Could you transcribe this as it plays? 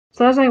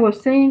So as I was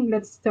saying,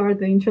 let's start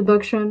the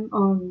introduction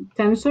on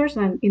tensors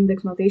and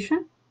index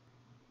notation.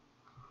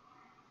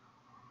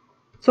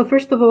 So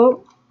first of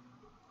all,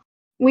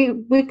 we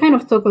kind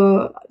of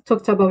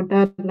talked about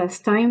that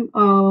last time.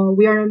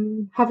 We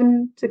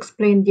haven't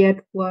explained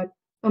yet what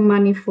a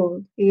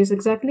manifold is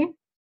exactly,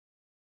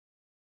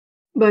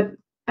 but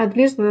at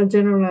least the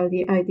general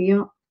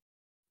idea.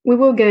 We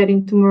will get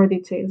into more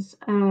details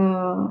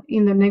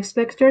in the next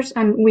lectures,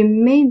 and we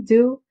may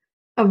do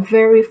a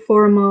very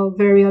formal,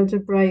 very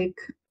algebraic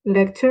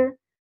lecture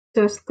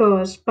just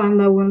because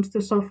Panda wants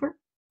to suffer.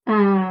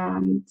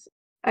 And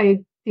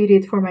I did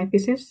it for my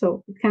thesis,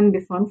 so it can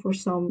be fun for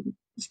some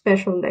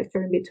special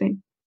lecture in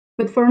between.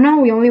 But for now,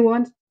 we only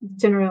want the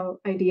general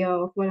idea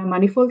of what a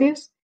manifold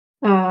is,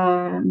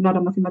 not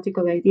a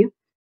mathematical idea.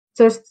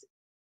 Just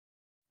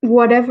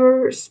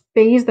whatever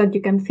space that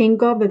you can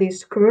think of that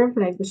is curved,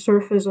 like the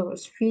surface of a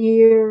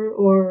sphere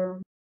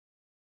or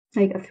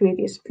like a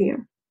 3D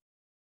sphere.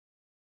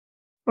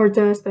 Or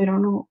just, I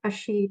don't know, a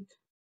sheet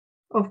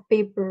of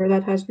paper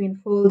that has been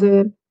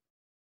folded.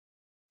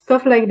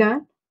 Stuff like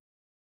that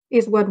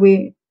is what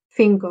we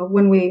think of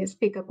when we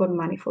speak about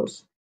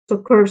manifolds.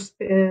 So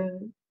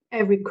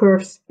every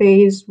curved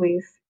space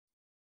with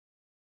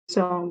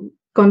some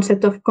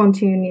concept of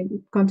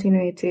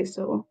continuity.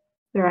 So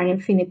there are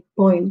infinite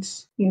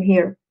points in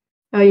here.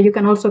 You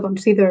can also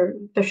consider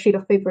the sheet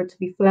of paper to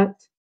be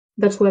flat.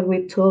 That's what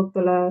we talked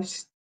the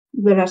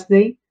last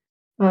day.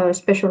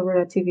 Special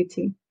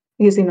relativity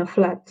is in a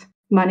flat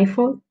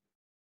manifold.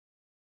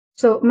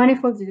 So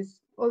manifolds is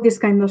all these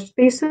kind of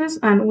spaces,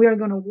 and we are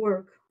going to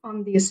work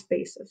on these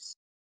spaces.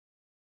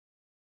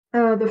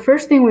 The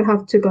first thing we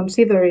have to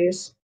consider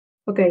is,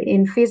 okay,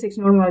 in physics,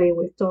 normally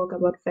we talk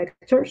about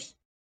vectors.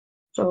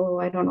 So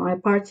I don't know, a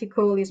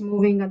particle is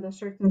moving at a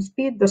certain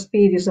speed. The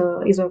speed is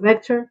a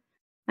vector.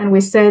 And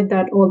we said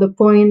that all the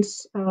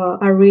points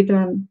are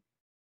written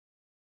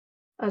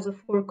as a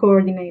 4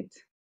 coordinate.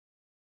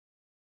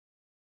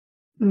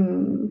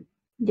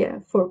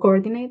 4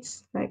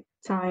 coordinates, like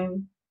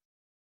time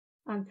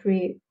and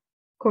 3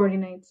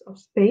 coordinates of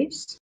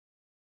space.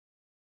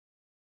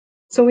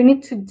 So we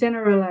need to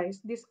generalize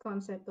this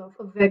concept of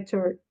a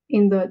vector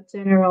in the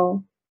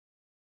general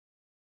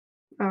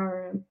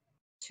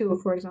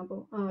R2, for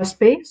example,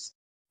 space,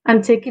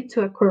 and take it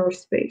to a curved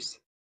space.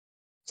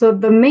 So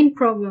the main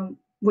problem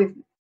with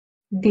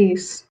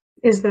this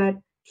is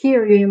that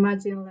here you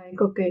imagine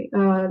like, okay,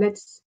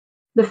 let's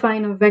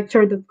define a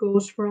vector that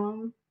goes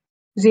from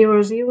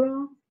 0,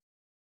 0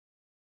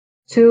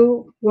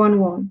 to 1,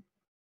 1.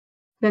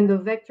 Then the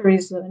vector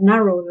is an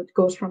arrow that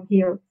goes from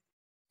here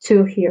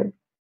to here.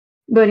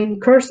 But in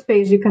curved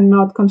space, you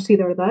cannot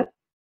consider that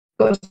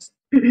because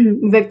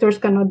vectors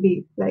cannot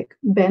be like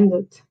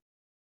bended.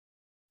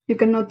 You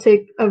cannot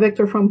take a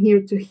vector from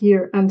here to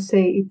here and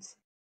say it's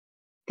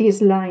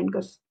this line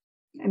because,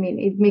 I mean,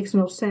 it makes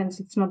no sense.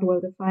 It's not well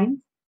defined.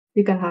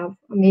 You can have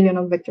a million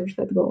of vectors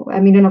that go,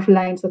 a million of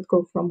lines that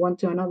go from one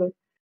to another.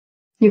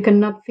 You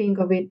cannot think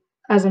of it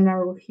as an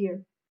arrow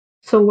here.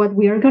 So what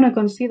we are going to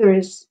consider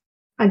is,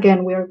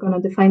 again, we are going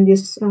to define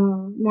this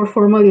more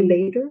formally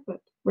later,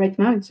 but right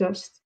now it's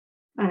just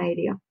an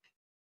idea.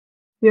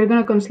 We are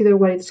going to consider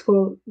what it's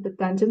called the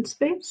tangent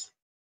space.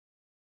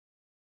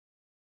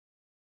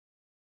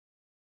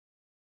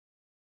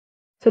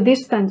 So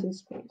this tangent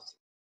space,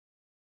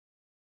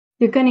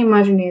 you can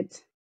imagine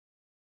it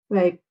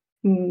like,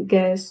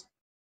 guess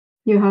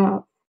you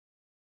have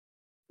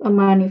a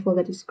manifold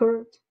that is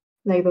curved,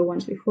 like the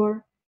ones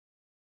before.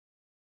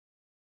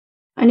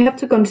 And you have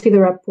to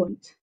consider a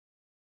point.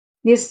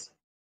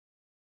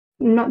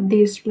 Not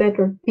this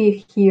letter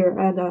P here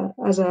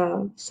as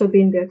a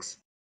subindex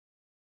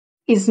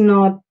is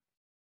not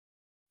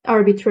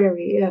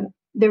arbitrary.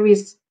 There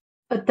is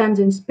a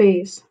tangent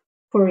space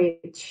for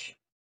each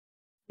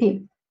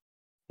P.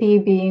 P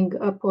being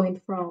a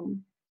point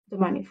from the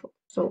manifold.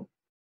 So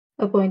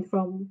a point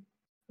from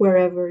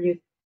wherever you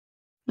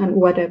and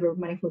whatever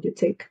manifold you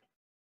take.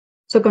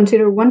 So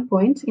consider one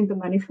point in the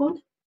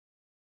manifold,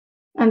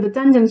 and the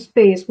tangent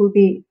space will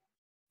be,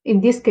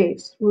 in this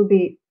case, will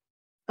be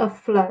a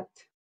flat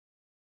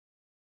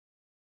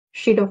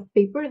sheet of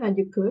paper that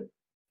you put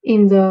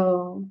in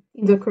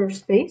the curved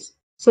space,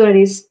 so that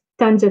is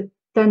tangent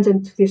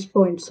to this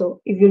point. So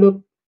if you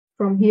look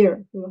from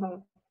here, you'll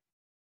have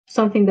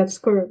something that's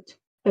curved,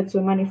 that's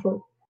a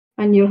manifold,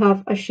 and you'll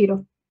have a sheet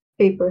of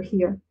paper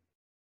here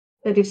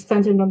that is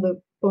tangent on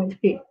the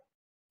point P.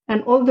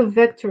 And all the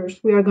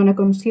vectors we are going to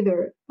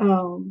consider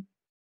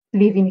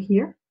living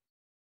here.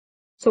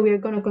 So we are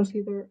going to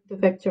consider the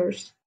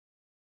vectors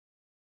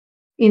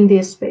in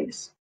this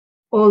space,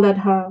 all that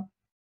have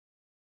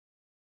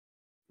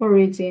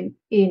origin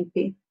in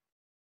P.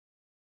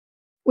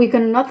 We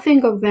cannot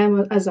think of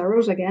them as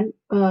arrows again,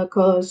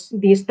 because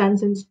this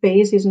tangent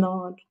space is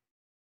not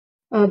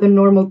the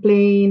normal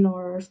plane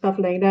or stuff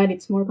like that.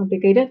 It's more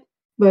complicated,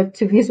 but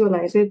to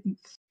visualize it,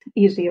 it's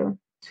easier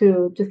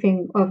to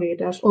think of it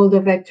as all the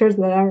vectors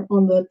that are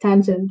on the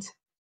tangent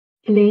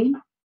plane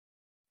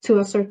to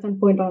a certain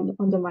point on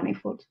the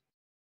manifold.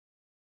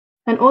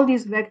 And all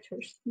these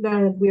vectors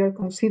that we are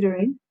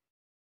considering,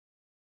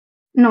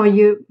 no,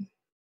 you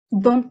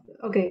don't.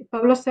 Okay,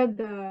 Pablo said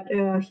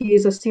that he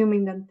is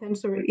assuming that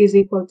tensor is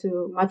equal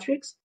to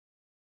matrix.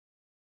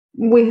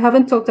 We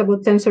haven't talked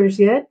about tensors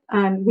yet,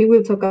 and we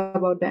will talk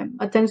about them.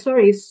 A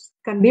tensor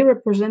can be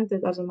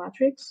represented as a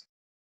matrix.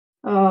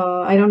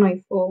 I don't know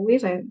if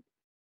always, I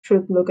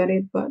should look at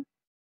it, but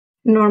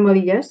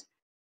normally yes.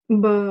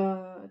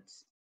 But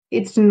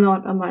it's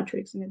not a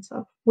matrix in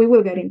itself. We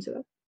will get into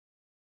it.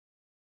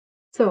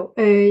 So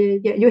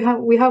yeah,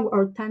 we have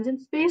our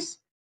tangent space,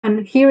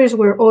 and here is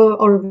where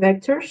all our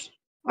vectors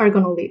are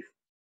going to live.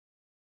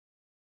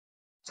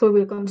 So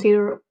we'll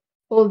consider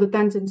all the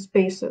tangent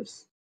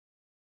spaces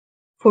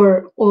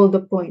for all the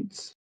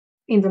points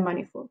in the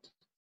manifold.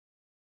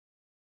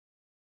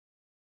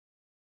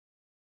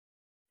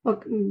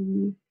 Okay,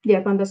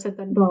 yeah, Panda said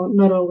that no,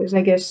 not always.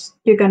 I guess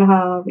you can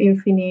have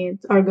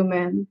infinite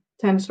argument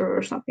tensor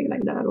or something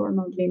like that, or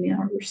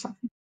nonlinear or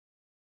something.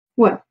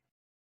 Well,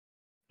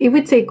 if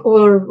we take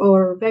all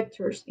our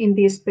vectors in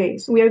this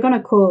space, we are going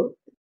to call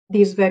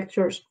these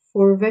vectors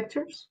 4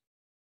 vectors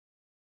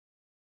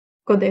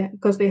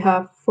because they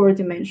have 4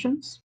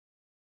 dimensions,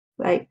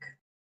 like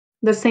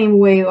the same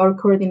way our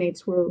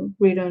coordinates were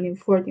written in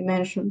 4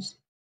 dimensions.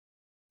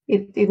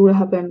 It will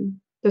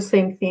happen the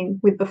same thing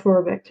with the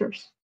 4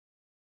 vectors.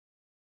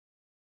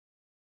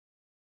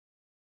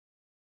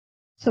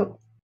 So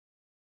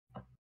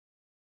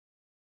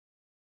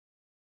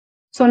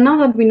now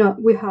that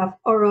we have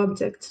our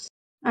objects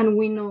and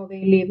we know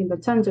they live in the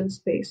tangent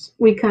space,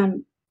 we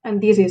can, and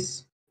this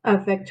is a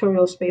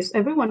vectorial space.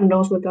 Everyone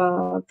knows what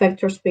a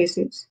vector space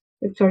is,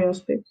 vectorial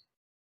space.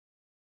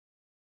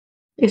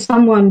 If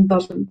someone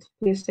doesn't,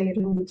 please say it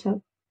in the chat,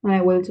 and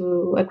I will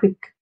do a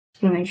quick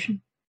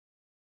explanation.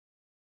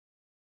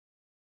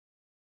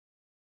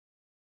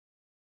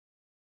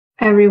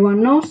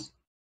 Everyone knows?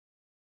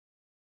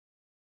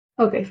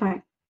 Okay,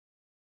 fine.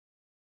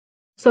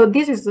 So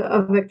this is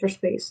a vector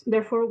space.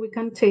 Therefore, we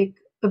can take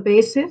a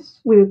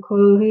basis. We will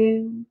call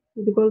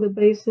the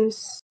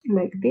basis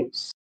like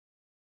this,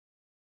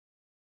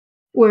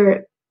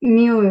 where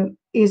mu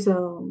is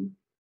an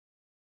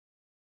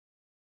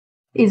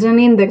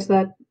index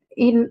that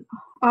in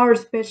our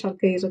special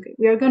case, okay,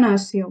 we are going to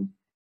assume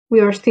we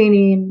are still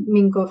in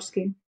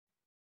Minkowski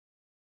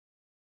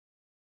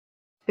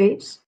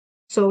space.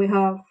 So we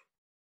have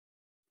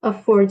a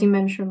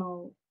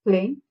 4-dimensional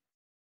plane,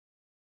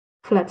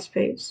 flat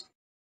space.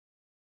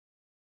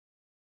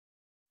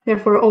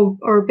 Therefore,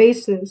 our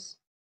basis,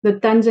 the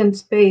tangent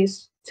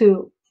space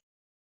to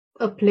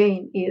a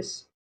plane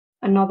is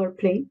another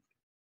plane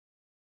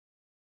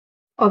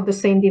of the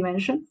same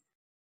dimension.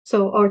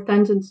 So our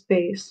tangent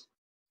space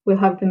will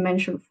have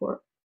dimension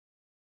 4.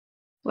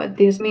 What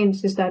this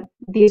means is that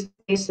these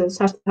bases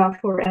has to have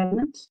 4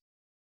 elements.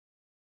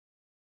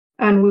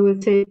 And we will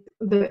take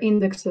the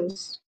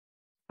indexes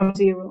from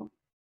 0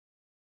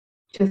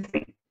 to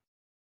 3.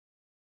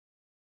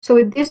 So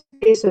with this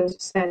basis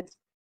set,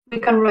 we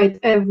can write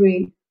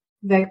every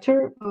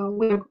vector.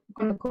 We are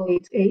going to call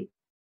it A.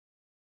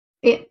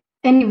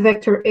 Any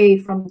vector A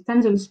from the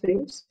tangent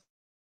space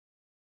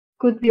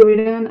could be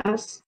written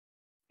as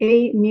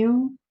A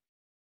mu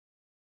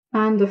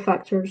and the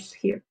factors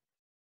here.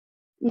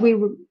 If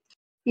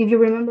you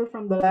remember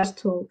from the last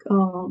talk,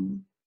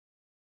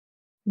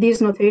 this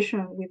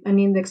notation with an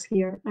index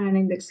here and an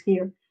index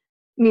here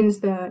means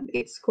that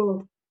it's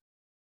called,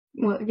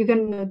 well, you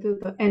can do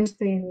the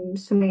Einstein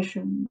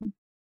summation.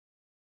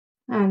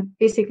 And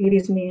basically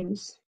this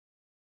means,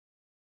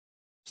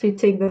 so you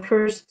take the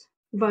first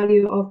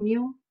value of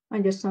mu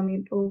and just sum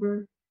it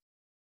over,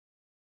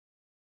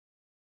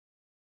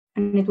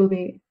 and it will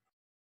be,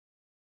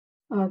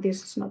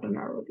 this is not an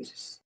arrow, this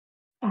is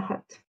a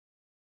hat.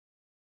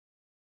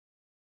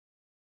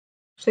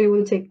 So you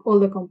will take all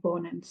the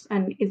components,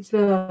 and it's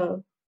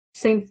the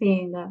same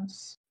thing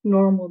as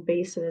normal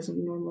bases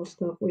and normal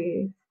stuff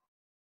with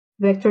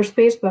vector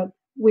space, but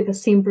with a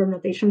simpler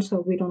notation,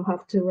 so we don't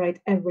have to write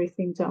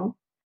everything down.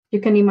 You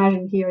can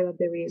imagine here that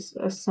there is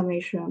a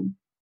summation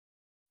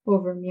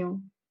over mu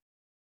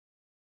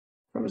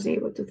from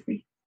 0 to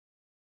 3.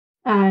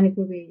 And it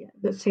will be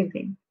the same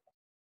thing.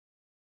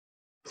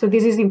 So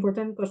this is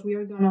important because we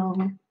are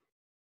gonna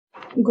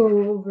go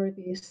over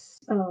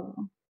this,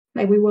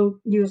 like we will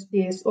use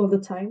this all the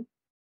time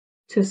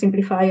to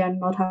simplify and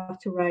not have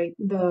to write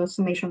the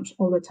summations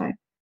all the time.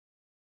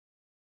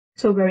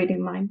 So bear it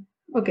in mind.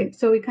 Okay,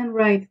 so we can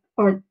write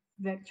our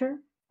vector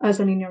as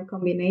a linear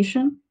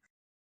combination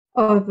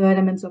of the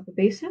elements of the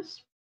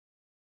basis.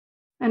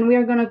 And we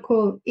are gonna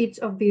call each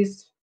of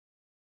these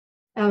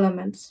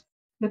elements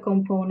the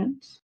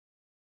components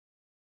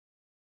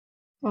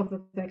of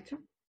the vector.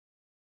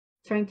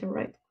 Trying to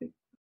write quick.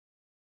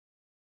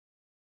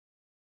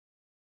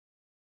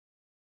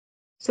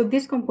 So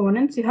these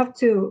components, you have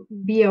to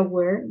be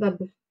aware that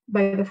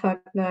by the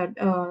fact that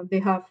they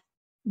have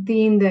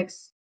the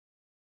index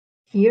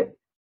here,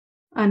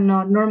 and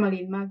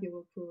normally in math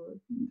you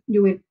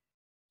will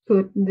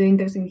put the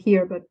index in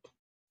here, but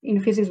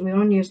in physics we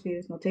don't use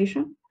this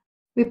notation.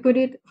 we put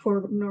it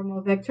for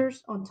normal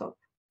vectors on top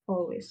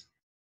always.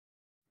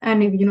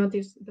 And if you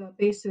notice, the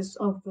basis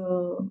of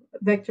the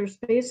vector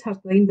space has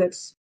the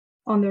index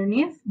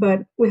underneath,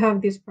 but we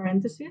have these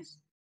parentheses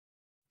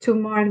to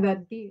mark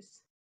that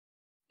this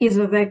is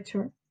a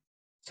vector.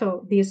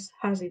 So this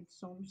has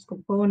its own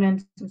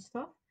components and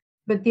stuff,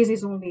 but this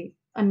is only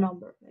a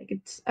number, like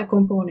it's a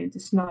component.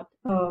 It's not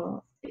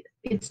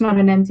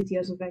an entity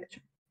as a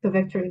vector. The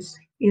vector is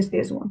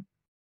this one.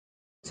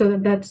 So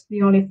that's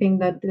the only thing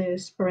that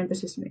this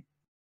parenthesis means.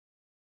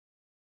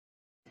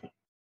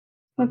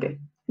 Okay,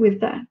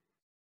 with that,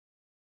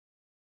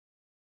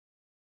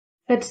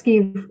 let's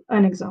give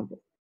an example.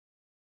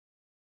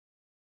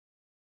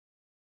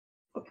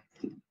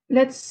 Okay.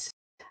 Let's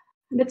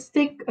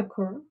take a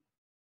curve,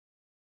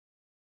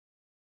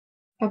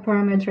 a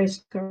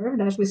parameterized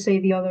curve. As we say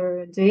the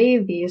other day,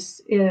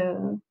 this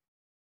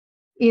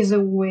is a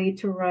way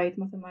to write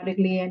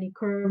mathematically any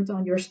curves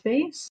on your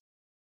space,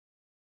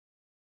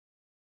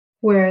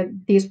 where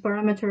this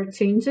parameter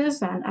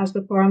changes, and as the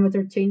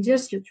parameter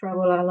changes, you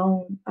travel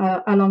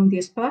along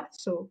this path.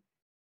 So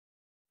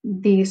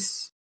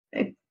this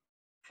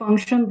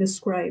function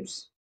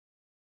describes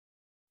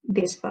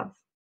this path.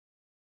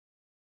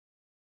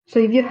 So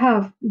if you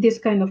have this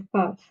kind of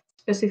path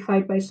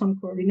specified by some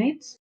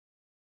coordinates,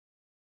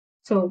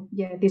 so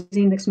yeah, this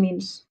index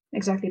means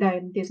exactly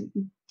that. This,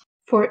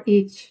 for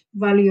each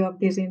value of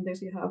this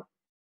index, you have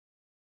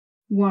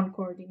one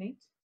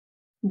coordinate.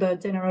 The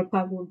general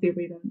path will be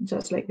written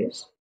just like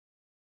this.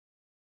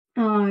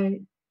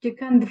 You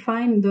can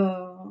define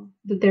the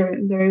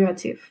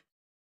derivative.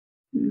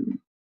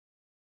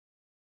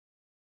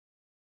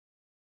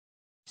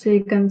 So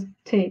you can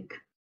take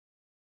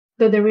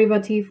the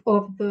derivative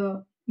of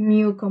the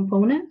mu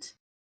component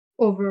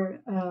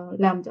over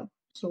lambda.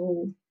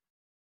 So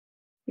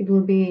it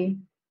will be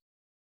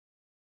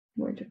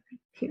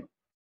here.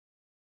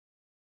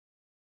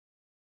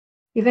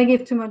 If I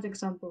give too much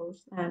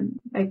examples and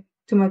like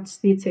too much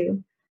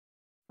detail,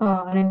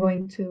 and I'm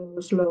going too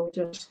slow,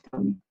 just tell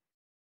me.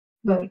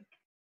 But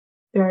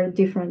there are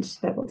different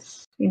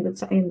levels in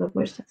the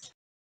questions.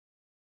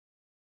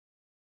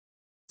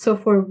 So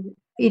for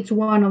each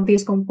one of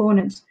these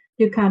components,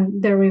 you can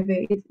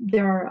derivate. They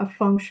are a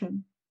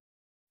function,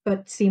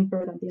 but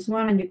simpler than this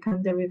one, and you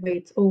can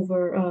derivate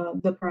over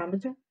the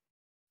parameter.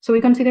 So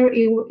we consider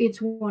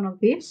each one of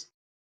these,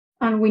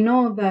 and we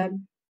know that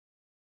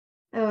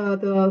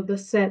the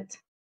set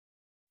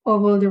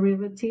of all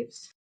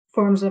derivatives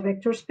forms a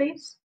vector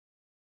space,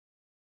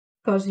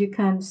 because you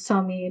can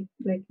sum it,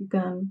 like you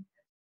can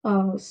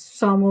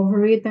sum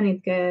over it,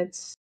 and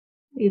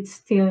it's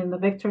still in the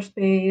vector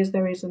space.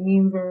 There is an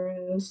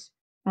inverse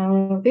and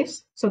all of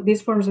this. So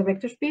this forms a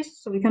vector space.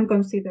 So we can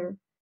consider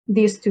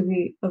this to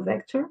be a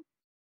vector,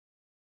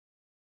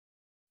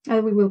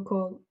 and we will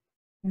call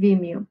v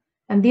mu.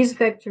 And this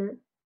vector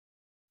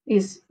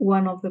is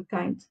one of the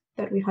kind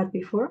that we had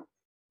before.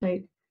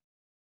 Like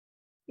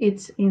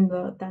it's in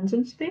the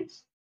tangent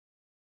space.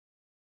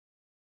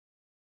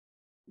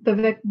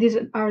 These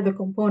are the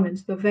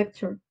components. The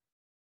vector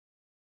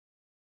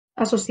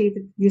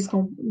associated these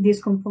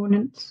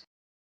components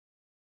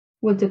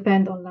will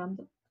depend on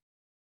lambda,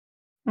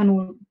 and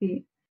would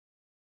be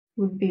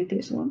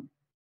this one.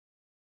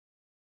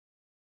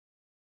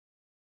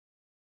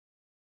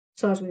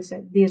 So as we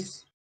said,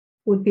 this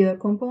would be the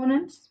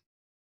components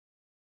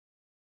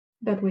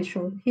that we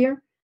showed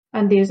here,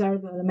 and these are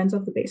the elements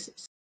of the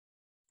basis.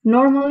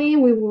 Normally,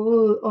 we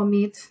will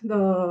omit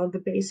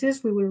the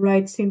basis. We will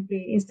write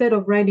simply, instead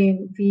of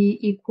writing v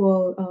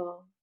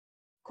equal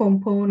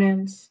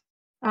components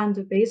and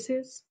the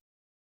basis,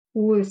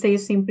 we will say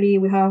simply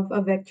we have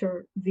a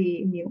vector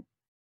v mu.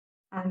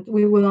 And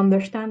we will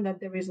understand that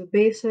there is a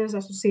basis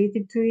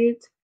associated to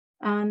it,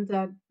 and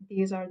that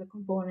these are the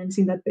components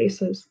in that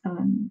basis,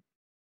 and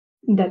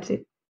that's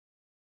it.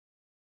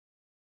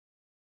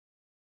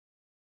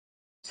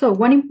 So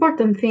one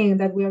important thing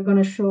that we are going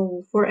to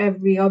show for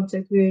every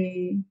object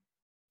we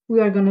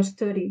are going to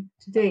study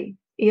today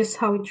is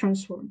how it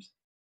transforms.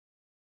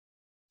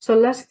 So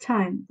last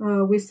time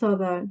we saw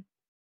that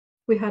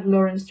we had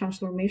Lorentz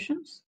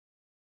transformations.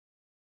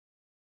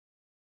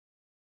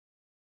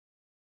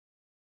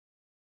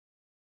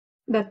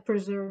 That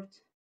preserved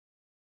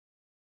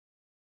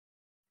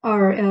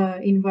our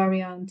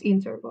invariant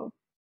interval.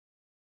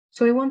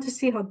 So we want to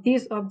see how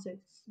these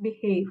objects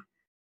behave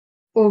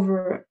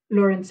over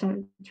Lorentz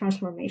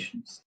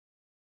transformations.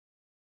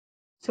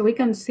 So we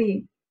can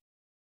see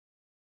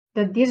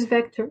that these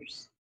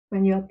vectors,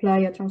 when you apply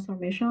a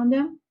transformation on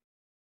them,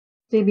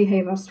 they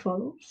behave as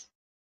follows.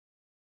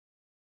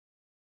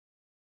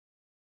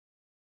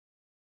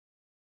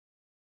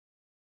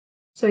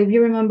 So if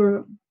you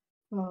remember,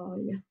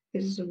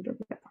 this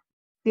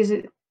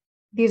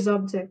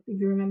object, if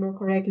you remember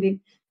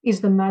correctly,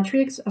 is the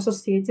matrix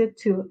associated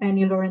to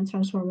any Lorentz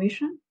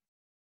transformation,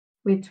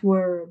 which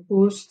were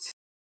boosts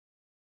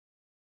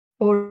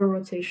or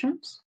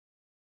rotations.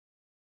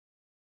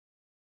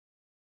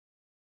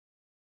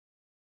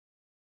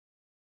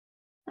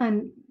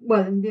 And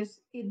well, in this,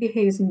 it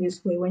behaves in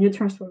this way when you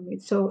transform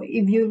it. So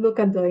if you look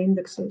at the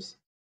indexes,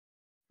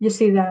 you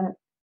see that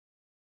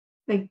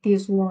like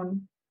this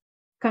one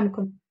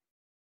can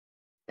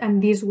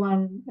and this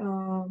one,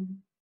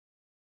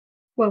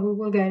 well, we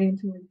will get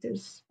into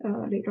this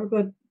later,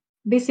 but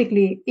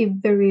basically, if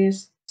there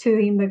is two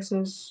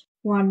indexes,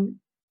 one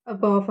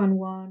above and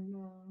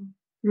one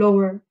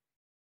lower,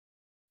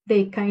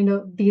 they kind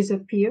of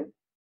disappear,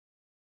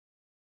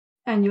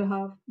 and you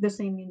have the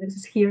same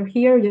indexes here.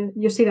 Here,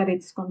 you see that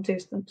it's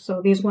consistent.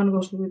 So this one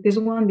goes with this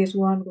one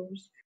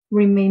goes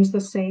remains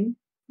the same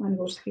and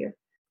goes here.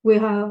 We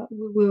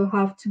will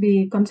have to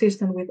be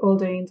consistent with all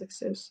the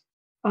indexes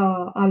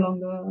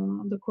along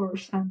the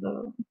course and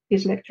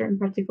this lecture in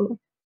particular.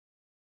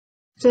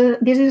 So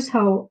this is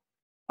how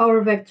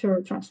our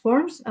vector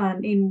transforms,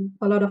 and in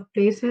a lot of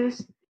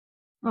places,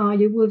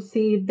 you will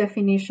see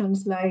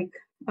definitions like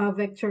a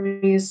vector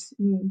is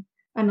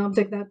an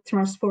object that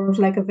transforms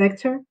like a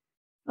vector.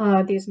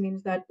 This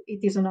means that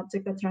it is an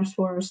object that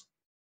transforms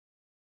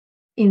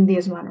in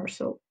this manner,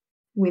 so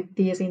with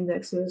these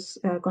indexes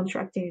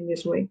contracting in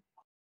this way.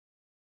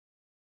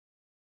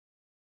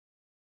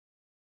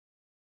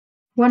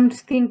 One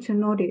thing to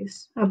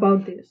notice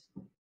about this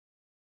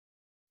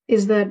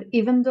is that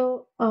even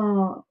though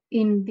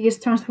in this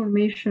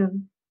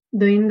transformation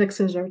the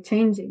indexes are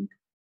changing,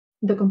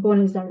 the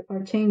components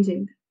are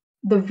changing,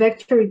 the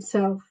vector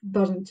itself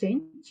doesn't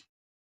change.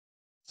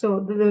 So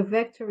the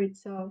vector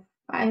itself,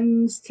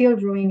 I'm still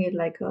drawing it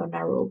like an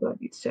arrow, but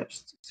it's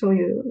just so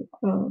you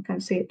can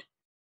see it.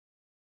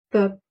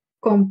 The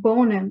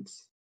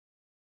components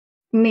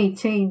may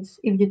change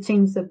if you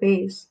change the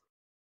base.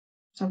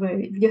 So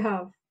if you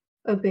have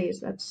a base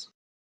that's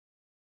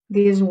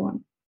this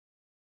one,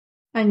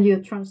 and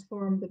you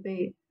transform the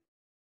base,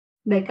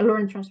 like a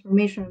Lorentz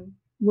transformation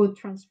would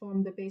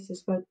transform the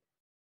bases, but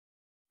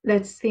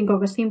let's think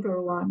of a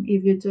simpler one.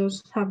 If you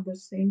just have the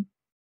same,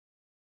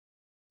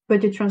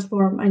 but you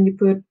transform and you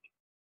put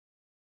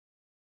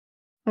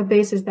a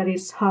basis that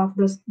is half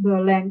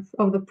the length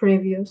of the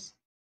previous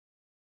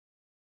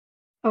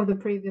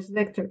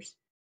vectors.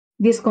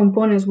 These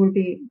components will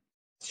be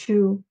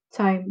 2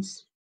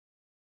 times,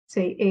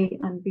 say, A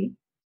and B,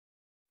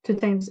 2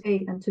 times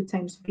A and 2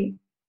 times B.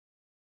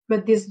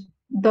 But this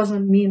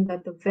doesn't mean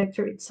that the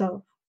vector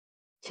itself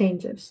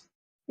changes.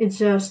 It's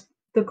just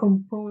the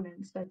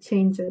components that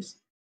changes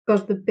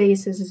because the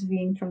basis is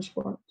being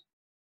transformed.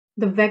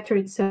 The vector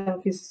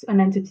itself is an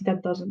entity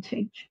that doesn't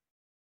change.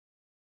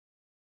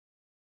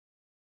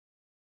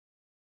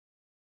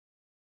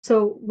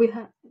 So we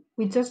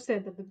just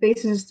said that the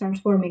basis is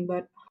transforming,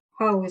 but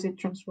how is it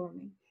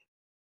transforming?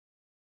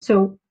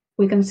 So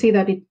we can see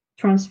that it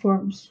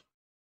transforms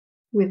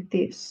with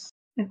this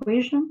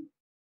equation.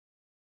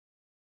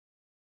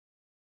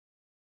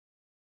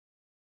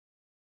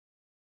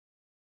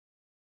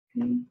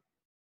 Okay.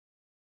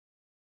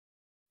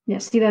 Yeah,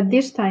 see that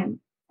this time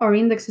our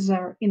indexes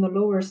are in the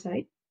lower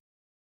side.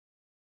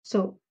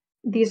 So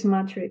this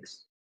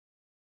matrix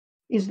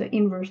is the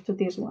inverse to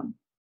this one.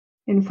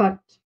 In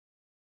fact,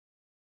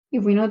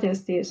 if we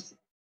notice this,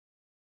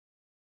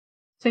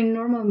 so in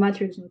normal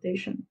matrix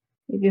notation,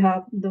 if you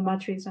have the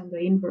matrix and the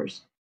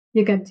inverse,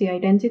 you get the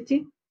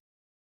identity.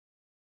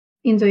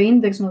 In the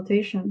index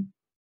notation,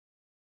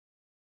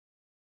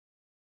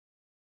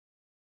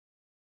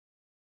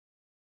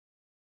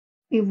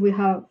 if we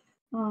have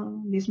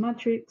this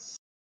matrix,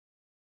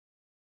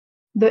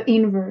 the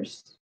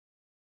inverse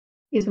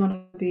is going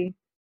to be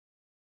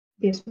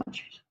this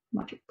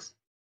matrix.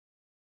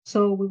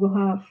 So we will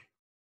have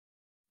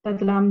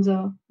that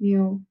lambda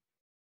mu,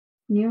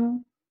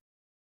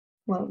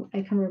 well,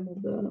 I can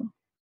remove the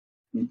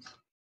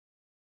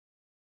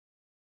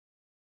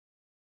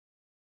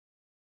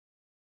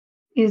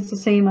is the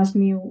same as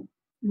mu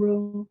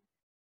rho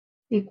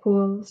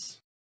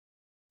equals,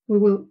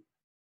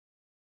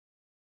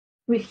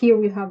 here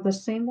we have the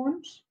same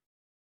ones.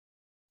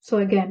 So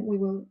again, we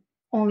will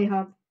only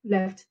have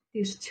left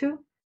these two,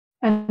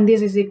 and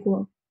this is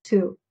equal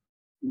to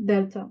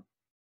delta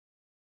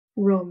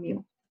rho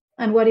mu.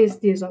 And what is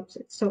this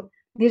offset? So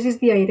this is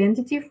the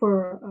identity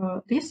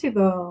for, do you see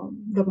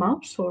the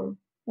mouse or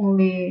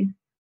only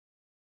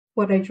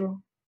what I draw?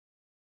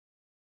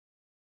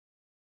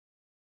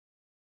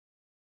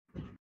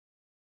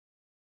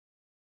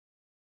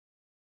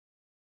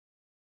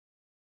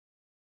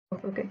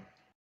 Okay.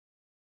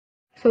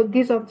 So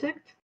this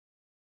object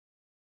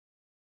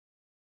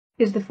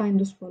is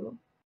defined as follows.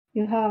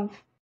 You have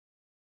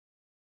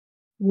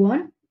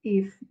 1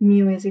 if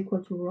mu is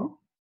equal to rho,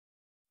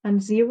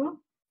 and 0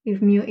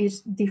 if mu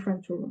is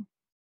different to rho.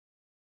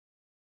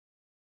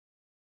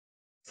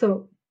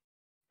 So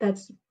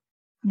that's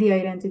the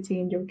identity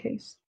in your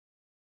case.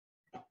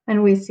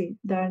 And we see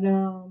that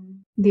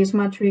this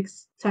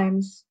matrix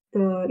times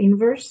the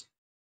inverse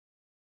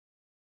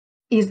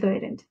is the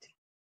identity.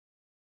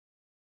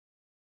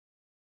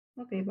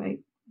 Okay, bye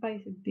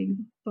big,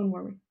 don't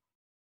worry.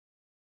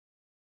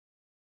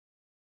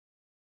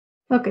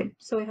 Okay,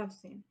 so I have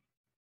seen.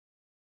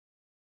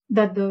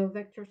 that the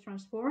vectors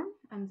transform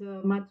and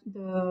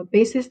the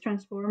basis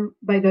transform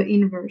by the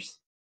inverse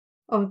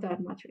of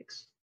that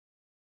matrix.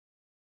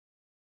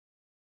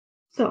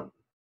 So,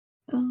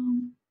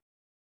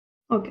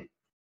 okay,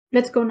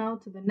 let's go now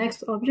to the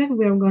next object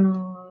we are going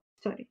to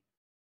study.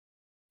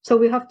 So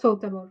we have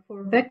talked about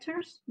 4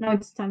 vectors. Now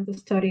it's time to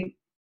study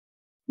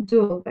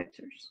dual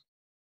vectors.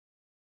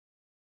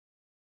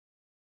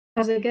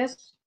 As I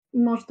guess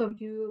most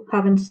of you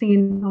haven't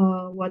seen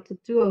what a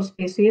dual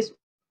space is,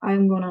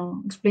 I'm going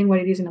to explain what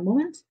it is in a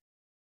moment.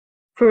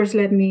 First,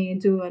 let me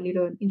do a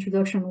little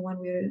introduction on what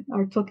we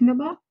are talking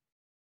about.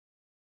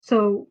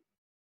 So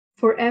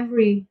for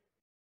every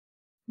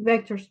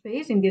vector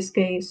space, in this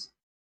case,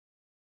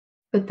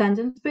 the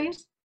tangent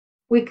space,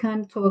 we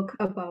can talk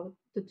about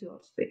the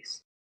dual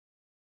space.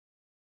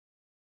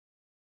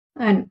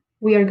 And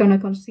we are going to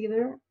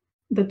consider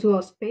the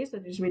dual space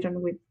that is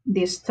written with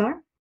this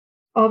star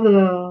of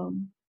the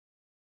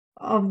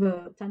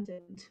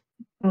tangent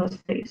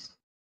space.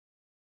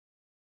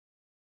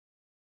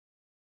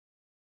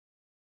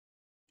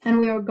 And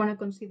we are going to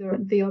consider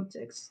the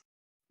objects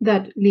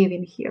that live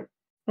in here.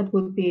 That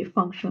would be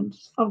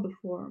functions of the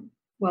form.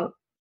 Well,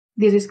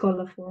 this is called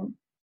a form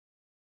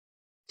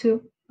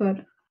too,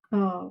 but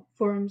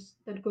forms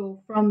that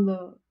go from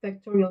the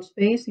vectorial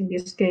space, in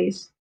this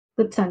case,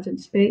 the tangent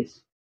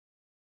space,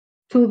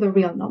 to the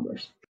real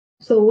numbers.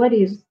 So what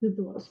is the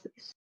dual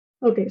space?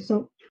 Okay,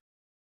 so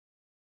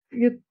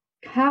you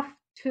have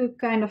to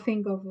kind of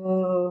think of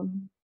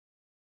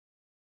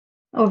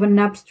an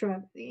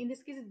abstract. In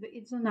this case,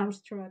 it's an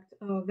abstract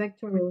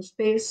vectorial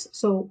space,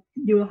 so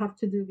you will have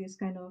to do this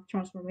kind of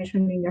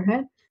transformation in your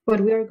head. What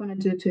we are going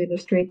to do to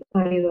illustrate a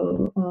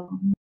little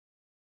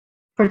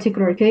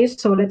particular case.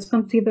 So let's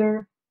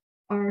consider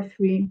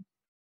R3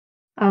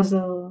 as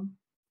a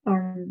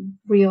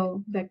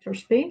real vector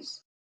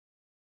space.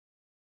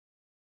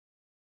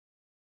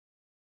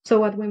 So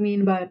what we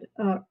mean by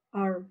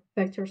our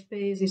vector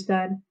space is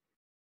that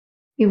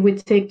if we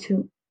take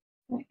two,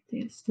 like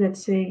this,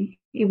 let's say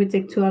if we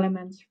take 2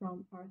 elements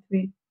from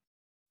R3,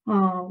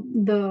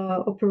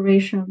 the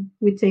operation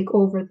we take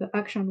over, the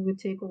action we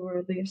take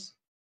over this,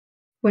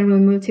 when we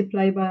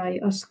multiply by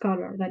a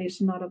scalar that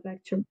is not a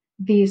vector,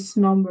 this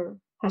number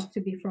has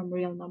to be from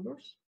real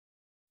numbers.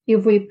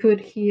 If we put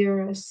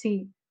here a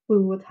C, we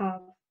would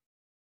have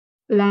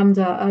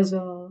lambda as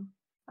a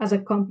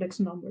complex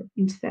number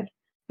instead.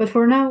 But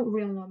for now,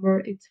 real number,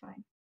 it's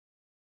fine.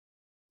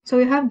 So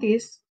we have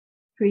this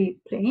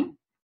 3D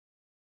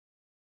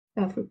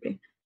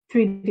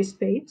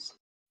space,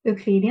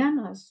 Euclidean,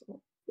 as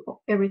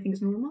everything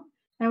is normal,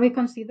 and we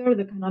consider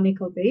the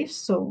canonical base.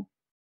 So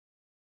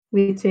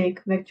we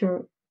take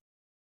vector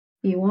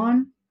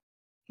E1,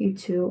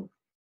 E2,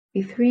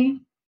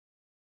 E3,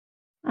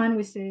 and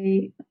we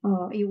say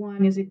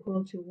E1 is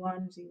equal to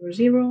 1, 0,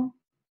 0,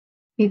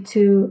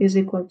 E2 is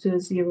equal to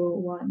 0,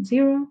 1,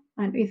 0,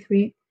 and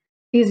E3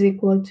 is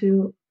equal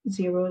to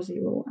 0,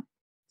 0, 1.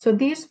 So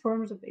this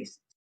forms the basis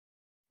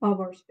of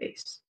our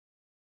space.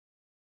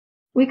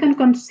 We can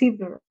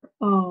consider,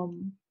 that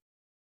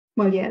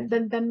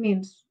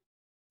means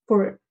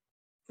for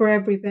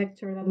every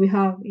vector that we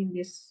have in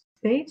this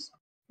space,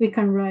 we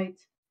can write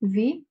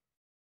V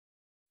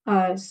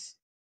as,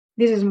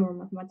 this is more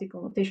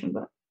mathematical notation,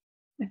 but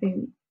I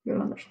think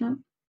you'll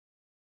understand.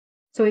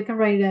 So we can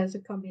write it as a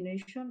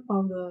combination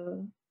of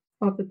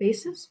the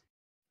bases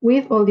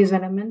with all these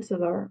elements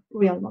that are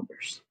real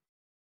numbers.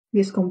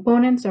 These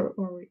components are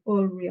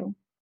all real.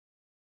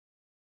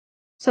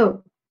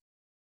 So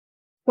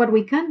what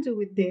we can do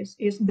with this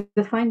is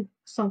define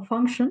some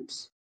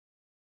functions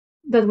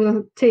that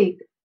will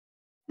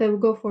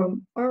go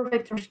from our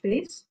vector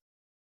space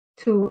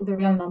to the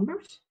real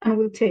numbers, and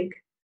we'll take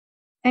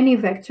any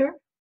vector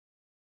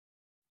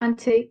and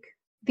take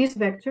this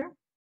vector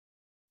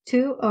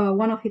to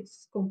one of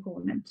its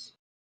components.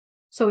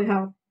 So we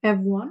have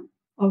F1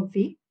 of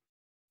V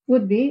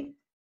would be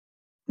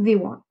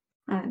V1,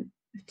 and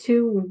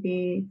F2 would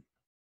be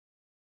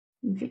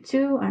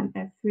V2, and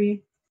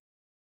F3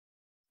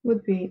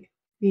 would be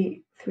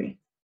V3.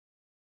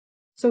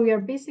 So we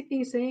are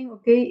basically saying,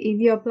 okay, if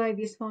you apply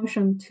this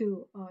function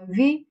to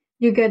V,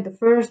 you get the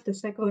first, the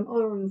second,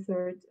 or the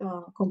third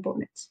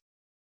components.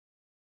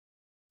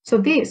 So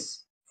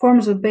this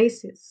forms a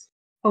basis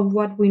of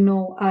what we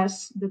know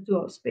as the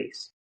dual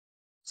space.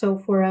 So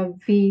for a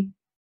V,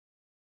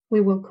 we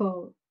will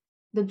call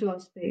the dual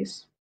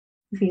space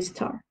V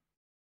star.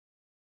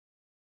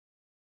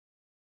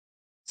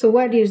 So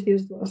what is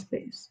this dual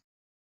space?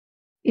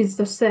 It's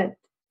the set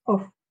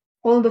of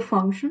all the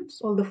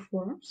functions, all the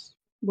forms,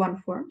 one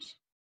forms.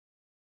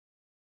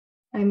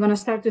 I'm going to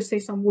start to say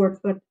some words,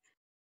 but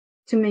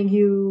to make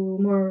you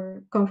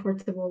more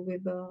comfortable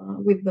with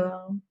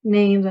the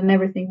names and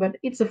everything, but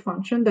it's a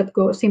function that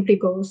simply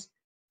goes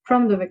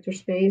from the vector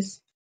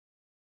space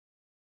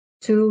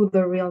to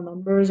the real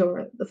numbers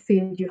or the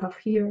field you have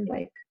here,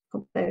 like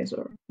complex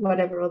or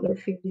whatever other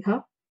field you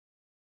have.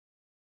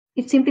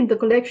 It's simply the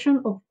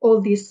collection of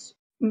all these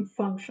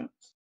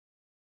functions.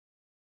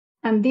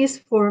 And this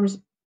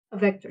forms a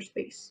vector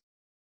space.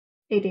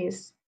 It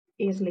is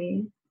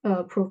easily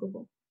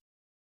provable.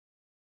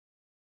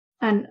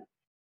 And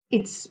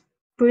it's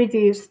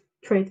pretty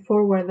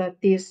straightforward that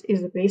this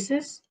is the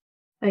basis.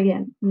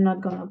 Again, I'm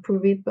not gonna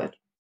prove it, but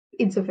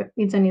it's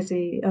an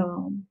easy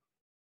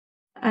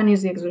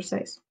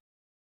exercise.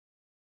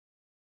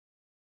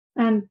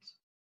 And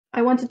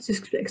I wanted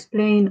to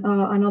explain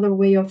another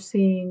way of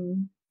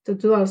seeing the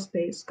dual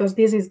space, because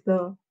this is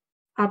the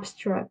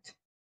abstract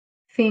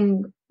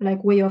thing,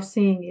 like way of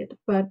seeing it,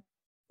 but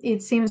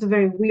it seems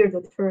very weird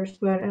at first,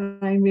 but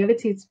in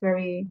reality it's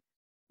very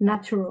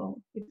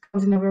natural. It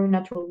comes in a very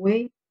natural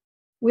way.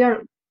 We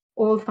are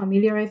all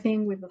familiar, I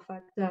think, with the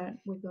fact that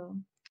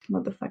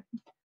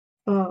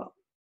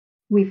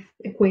with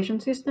equation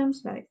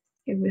systems, like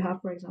if we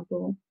have, for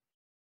example,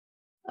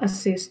 a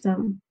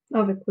system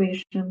of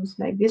equations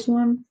like this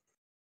one.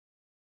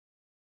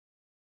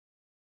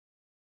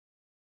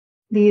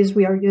 These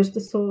we are used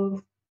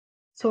to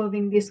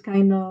solving this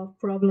kind of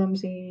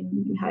problems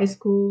in high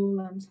school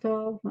and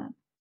stuff. And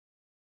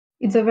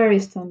it's a very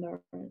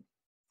standard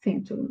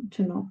thing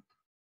to know.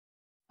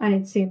 And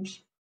it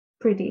seems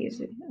pretty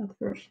easy at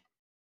first.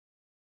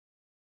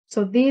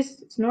 So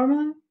this is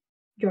normal,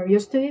 you're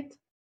used to it.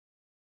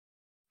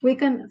 We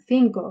can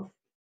think of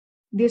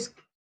this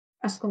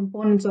as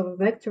components of a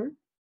vector.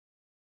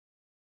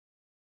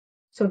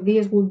 So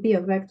this would be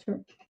a vector.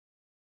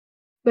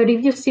 But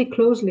if you see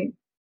closely,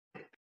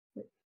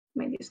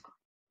 maybe this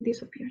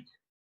disappeared.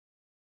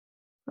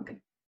 Okay.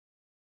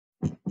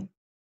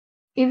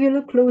 If you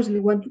look closely,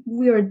 what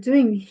we are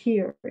doing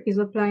here is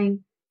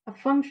applying a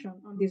function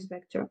on this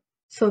vector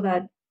so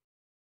that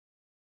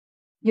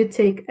you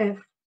take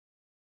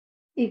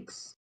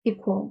fx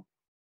equal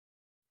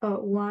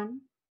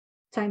 1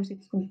 times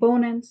its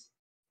components,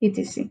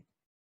 etc.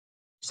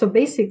 So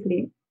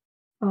basically,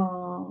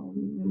 how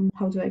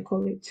do I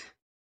call it?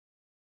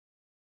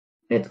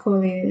 Let's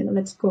call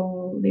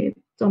it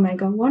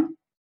omega 1.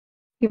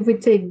 If we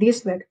take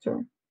this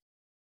vector,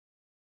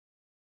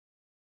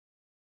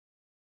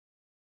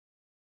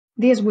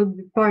 this will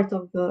be part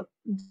of the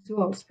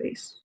dual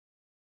space,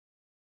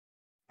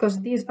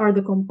 because these are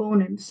the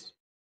components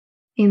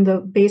in the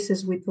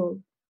basis we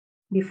told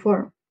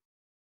before.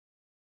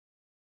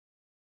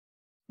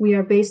 We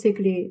are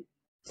basically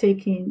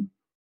taking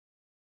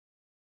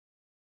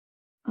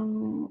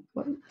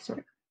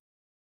omega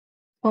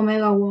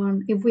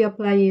 1. If we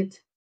apply it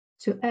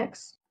to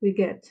x, we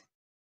get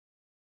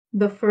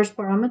the first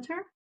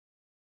parameter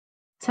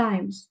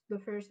times the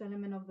first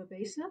element of the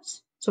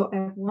basis, so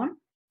f1,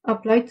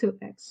 applied to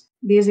x.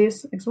 This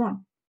is x1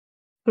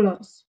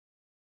 plus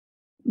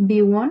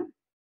b1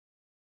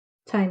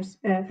 times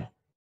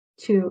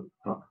f2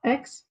 of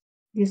x.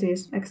 This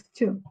is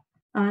x2.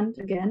 And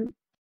again,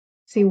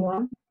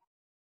 c1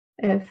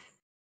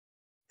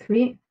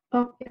 f3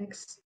 of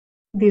x.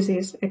 This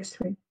is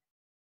x3.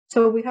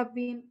 So we have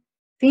been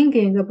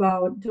thinking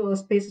about dual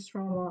spaces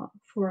for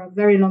a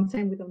very long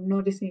time without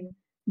noticing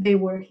they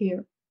were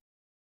here.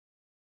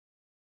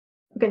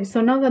 Okay,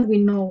 so now that we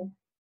know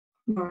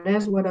more or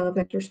less what a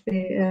vector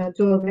space,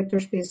 dual vector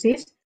space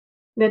is,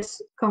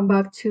 let's come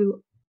back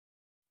to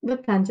the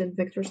tangent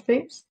vector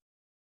space,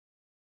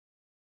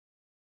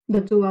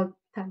 the dual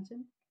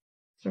tangent.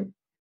 Sorry.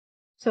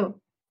 So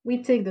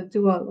we take the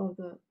dual of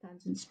the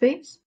tangent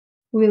space.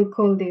 We'll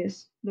call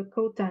this the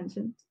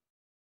cotangent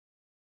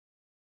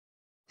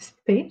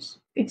space.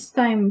 Each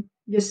time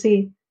you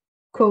see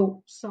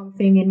co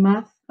something in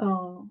math,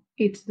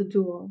 it's the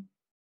dual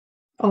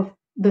of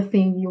the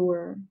thing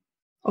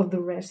of the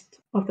rest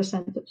of the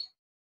sentence.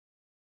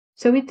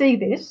 So we take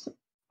this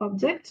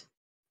object,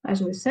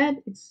 as we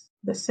said, it's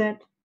the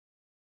set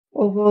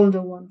of all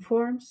the one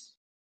forms.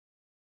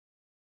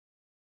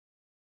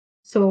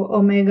 So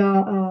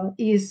omega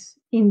is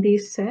in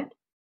this set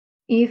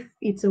if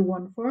it's a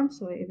one form,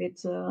 so if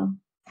it's a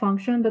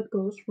function that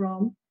goes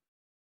from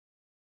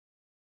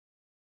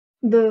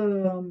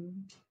the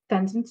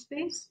tangent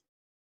space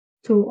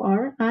to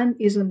R and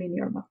is a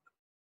linear map.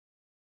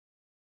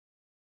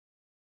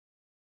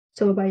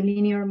 So by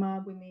linear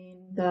map, we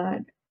mean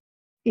that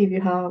if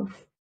you have,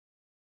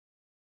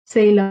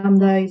 say,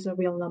 lambda is a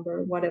real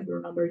number, whatever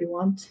number you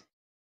want,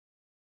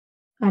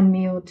 and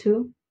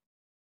mu2,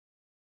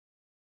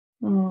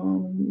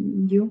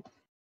 u,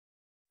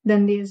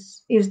 then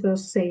this is the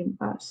same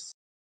as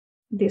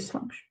this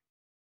function.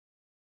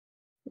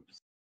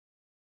 Oops.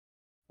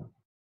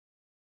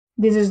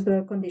 This is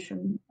the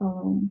condition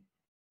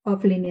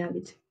of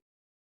linearity.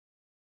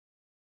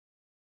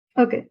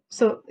 Okay,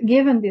 so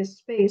given this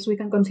space, we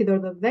can consider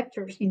the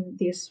vectors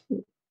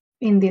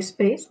in this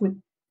space, which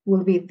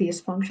will be these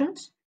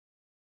functions.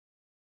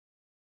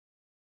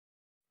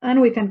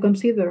 And we can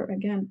consider,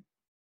 again,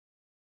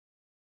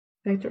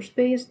 vector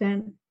space,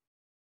 then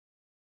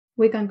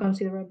we can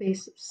consider a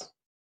basis.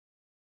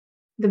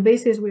 The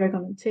basis we are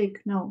going to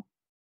take now,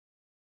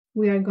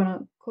 we are going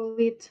to call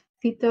it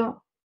theta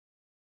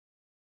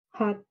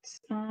hat,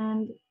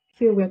 and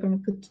here we're going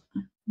to put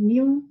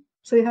mu.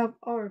 So we have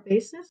our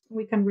basis.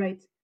 We can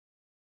write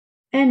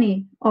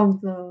any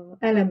of the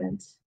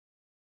elements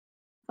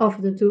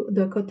of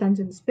the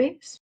cotangent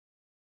space.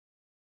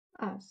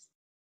 as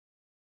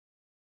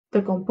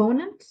the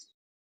components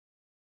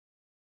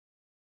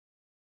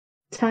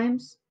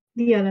times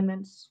the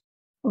elements.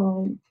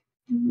 I'm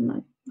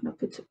gonna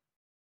put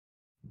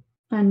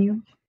a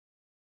new.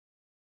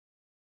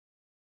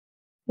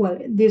 Well,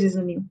 this is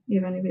a new,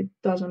 even if it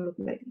doesn't look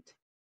like it.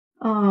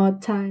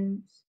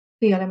 Times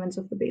the elements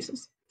of the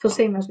basis. So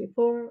same as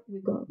before,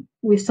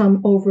 we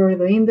sum over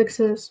the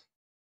indexes,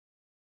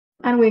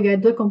 and we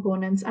get the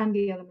components and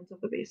the elements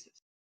of the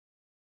basis.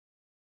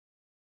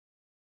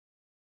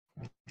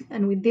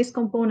 And with these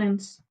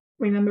components,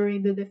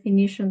 remembering the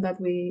definition that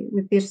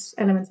with these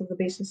elements of the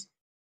basis,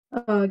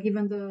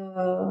 given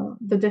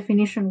the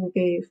definition we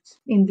gave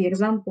in the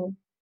example,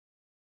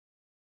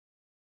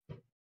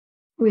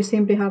 we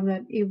simply have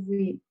that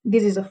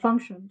this is a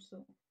function,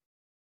 so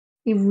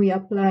if we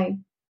apply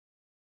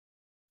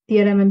the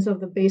elements of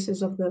the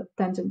basis of the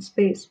tangent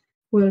space,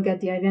 we'll get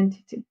the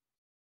identity.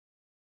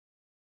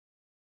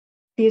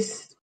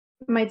 This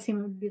might seem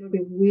a little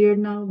bit weird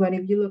now, but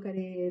if you look at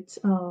it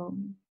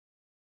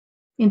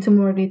into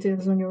more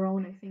details on your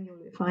own, I think you'll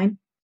be fine.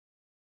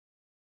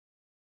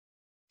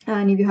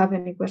 And if you have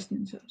any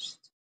questions,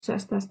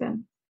 just ask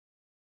them.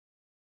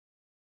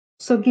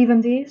 So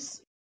given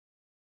this,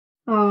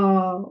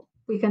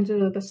 we can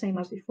do the same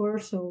as before.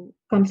 So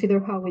consider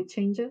how it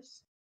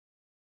changes.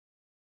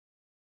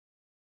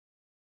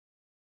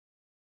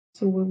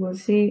 So we will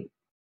see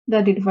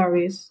that it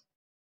varies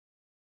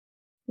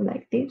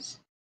like this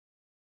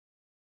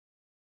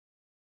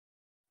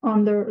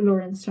under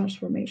Lorentz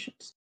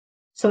transformations.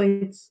 So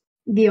it's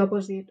the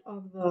opposite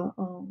of the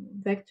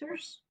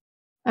vectors,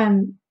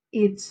 and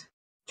it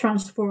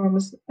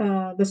transforms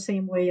the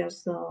same way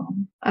as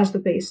the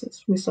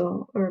basis we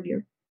saw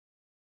earlier.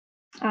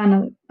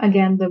 And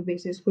again, the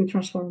basis will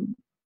transform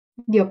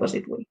the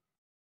opposite way.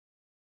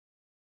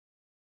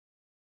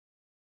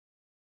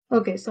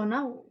 Okay, so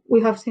now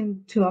we have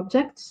seen two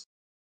objects.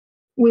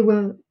 We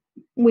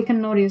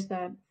can notice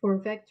that for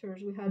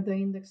vectors, we have the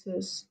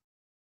indexes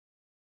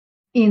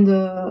in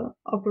the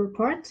upper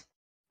part,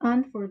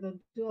 and for the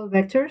dual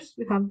vectors,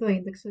 we have the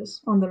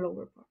indexes on the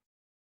lower part.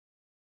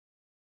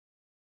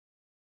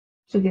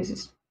 So this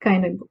is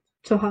kind of good.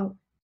 So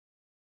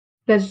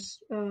let's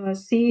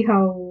see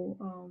how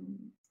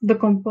the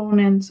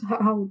components,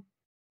 how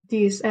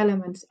these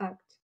elements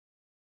act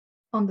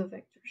on the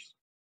vectors.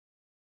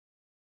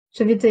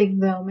 So if you take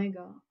the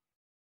omega,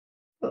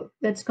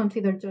 let's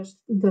consider just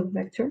the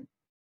vector.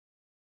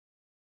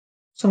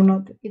 So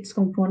not its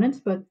components,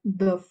 but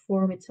the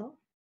form itself,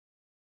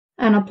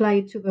 and apply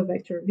it to the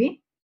vector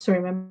v. So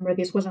remember,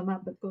 this was a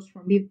map that goes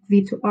from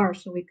v to r,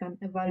 so we can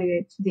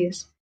evaluate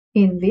this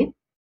in v.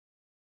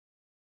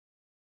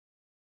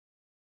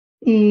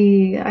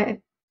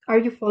 Are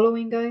you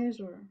following, guys,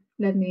 or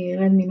let me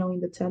know in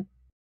the chat?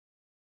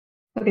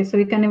 Okay, so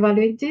we can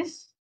evaluate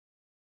this,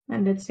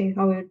 and let's see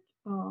how it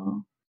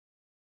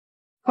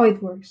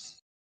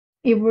works.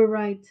 If we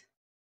write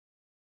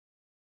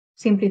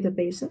simply the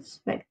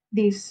basis, like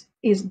this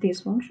is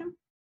this function,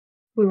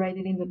 we write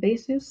it in the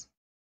basis,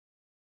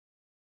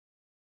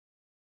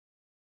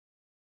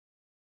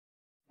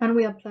 and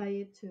we apply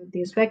it to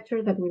this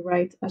vector that we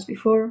write as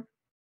before.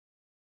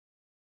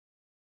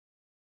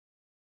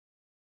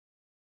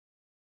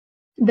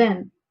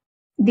 Then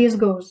this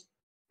goes,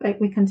 like,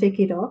 we can take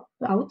it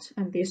out,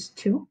 and this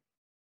too,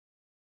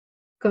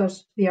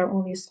 because they are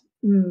only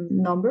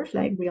numbers,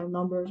 like real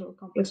numbers or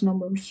complex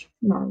numbers,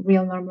 not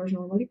real numbers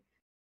normally,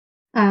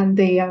 and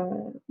they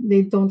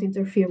don't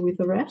interfere with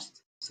the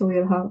rest. So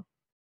we'll have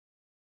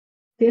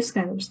this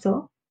kind of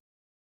stuff,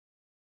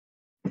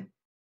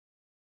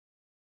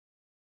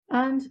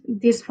 and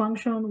this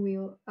function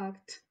will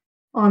act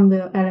on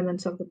the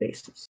elements of the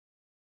basis.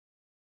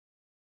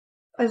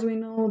 As we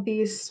know,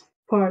 this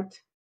part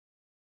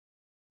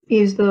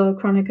is the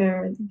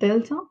Kronecker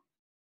delta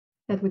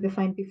that we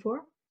defined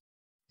before.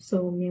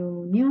 So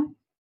mu nu.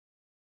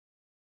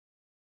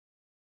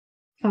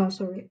 Oh,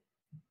 sorry,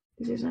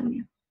 this is a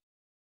nu.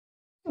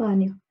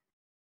 Nu.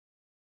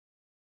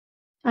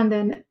 And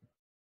then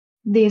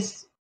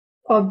this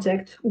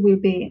object will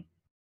be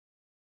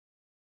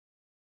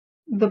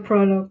the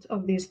product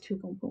of these two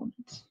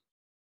components.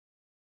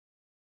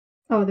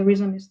 Oh, there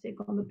is a mistake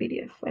on the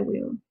PDF. I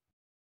will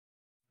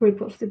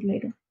repost it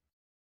later.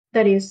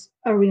 That is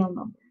a real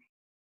number.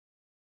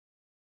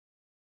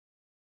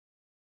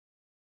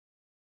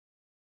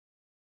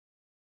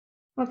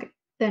 Okay,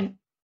 then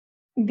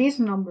this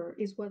number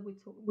is what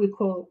we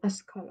call a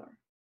scalar.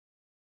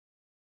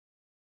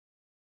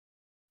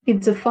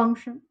 It's a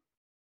function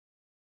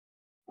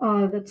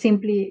that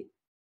simply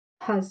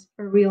has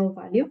a real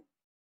value,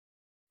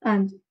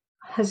 and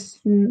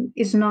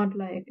is not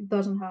like, it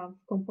doesn't have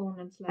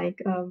components like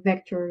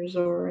vectors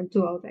or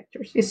dual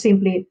vectors. It's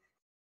simply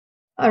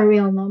a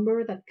real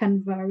number that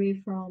can vary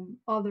from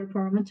other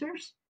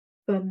parameters,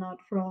 but not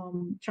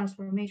from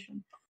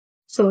transformation.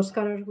 So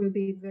scalars will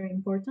be very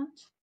important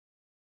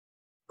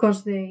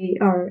because they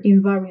are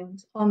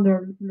invariant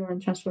under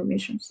Lorentz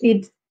transformations.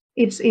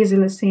 It's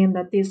easily seen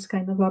that this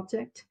kind of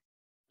object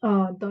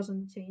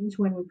doesn't change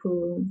when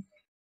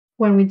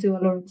when we do a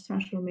Lorentz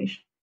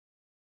transformation.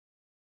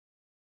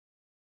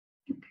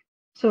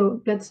 So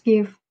let's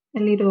give a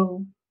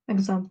little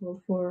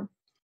example for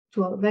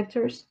dual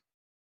vectors.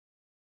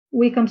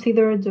 We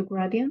consider the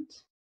gradient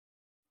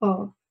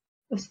of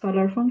a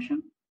scalar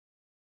function.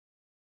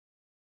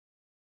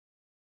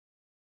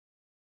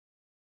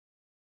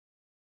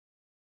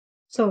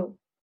 So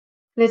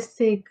let's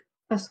take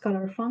a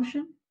scalar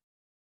function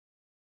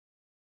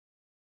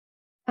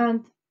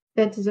and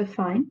let's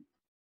define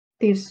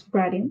this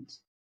gradient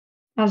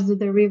as the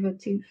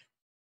derivative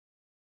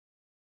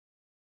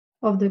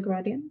of the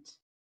gradient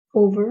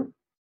over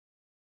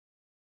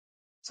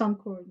some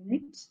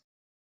coordinates.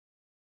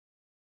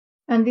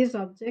 And this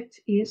object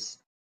is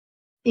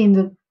in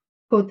the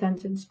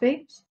cotangent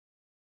space.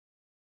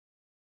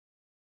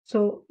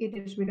 So it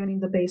is written in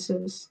the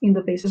basis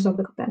of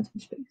the cotangent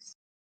space.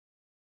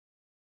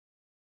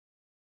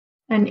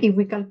 And if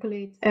we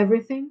calculate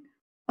everything,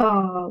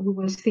 we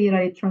will see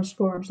that it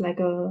transforms like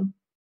a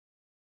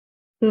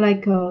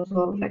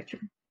dual vector.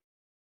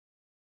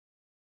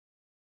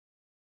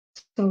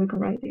 So we can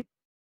write it.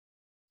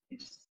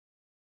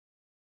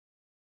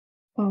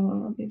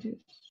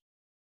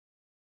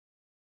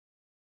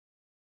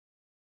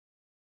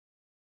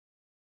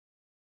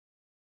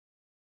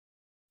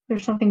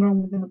 There's something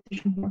wrong with the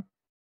notation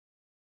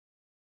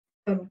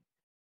here.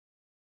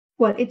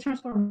 Well, it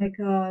transforms like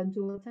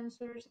dual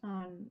tensors,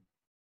 and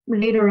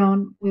later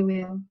on we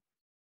will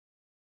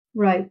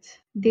write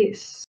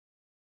this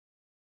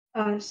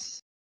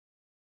as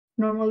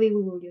normally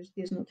we will use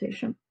this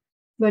notation,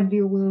 but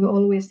you will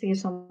always see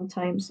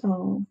sometimes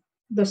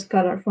the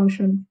scalar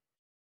function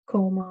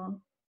comma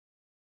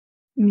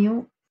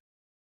mu.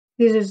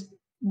 This is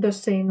the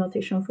same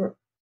notation for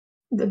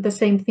the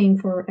same thing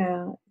for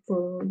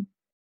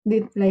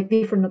like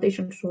different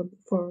notations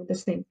for the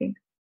same thing.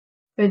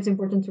 But it's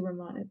important to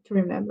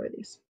remember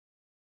this.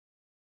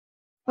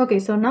 Okay,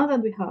 so now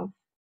that we have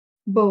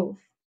both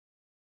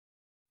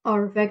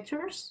our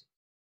vectors,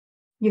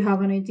 you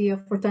have an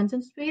idea for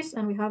tangent space,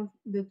 and we have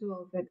the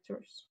dual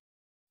vectors.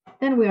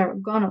 Then we are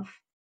gonna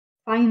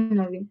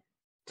finally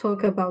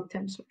talk about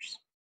tensors.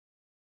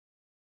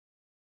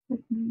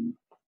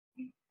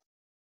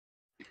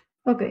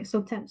 Okay,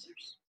 so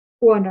tensors,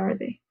 what are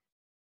they?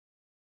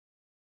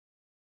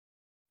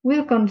 We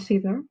will see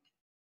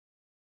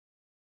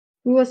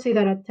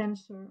that a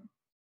tensor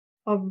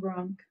of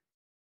rank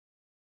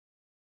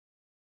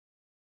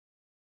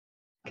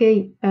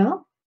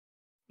KL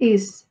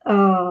is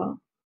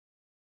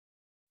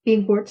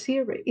in words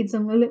here, it's a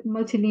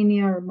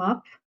multilinear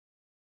map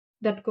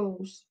that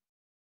goes,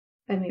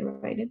 let me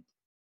write it,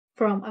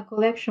 from a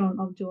collection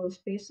of dual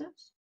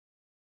spaces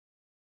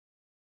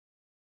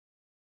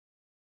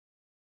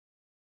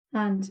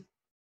and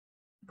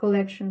a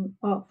collection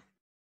of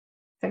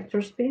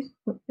vector space.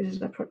 This is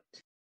the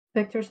product.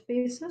 Vector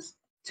spaces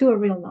to a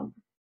real number.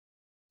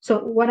 So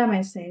what am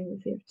I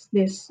saying with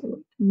this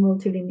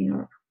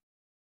multilinear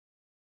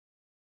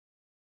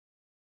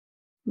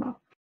map?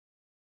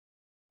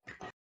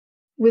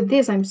 With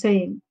this, I'm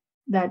saying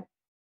that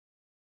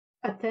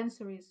a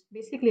tensor is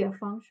basically a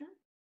function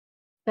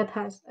that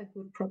has a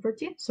good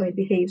property, so it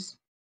behaves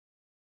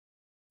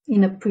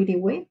in a pretty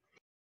way,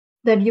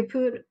 that you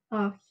put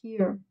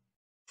here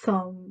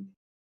some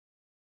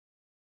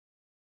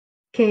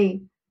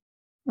k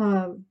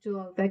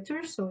dual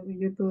vectors. So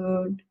you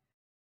put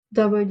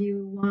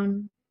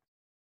w1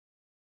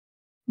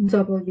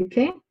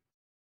 wk,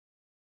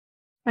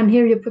 and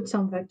here you put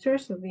some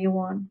vectors, so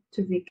v1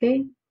 to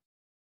vk,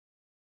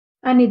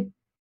 and it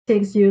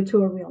takes you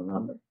to a real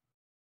number.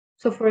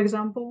 So for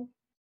example,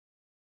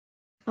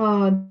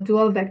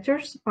 dual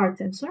vectors are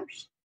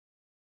tensors.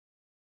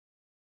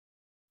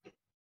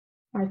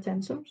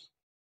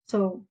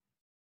 So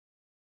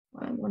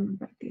I want to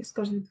write this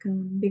because it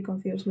can be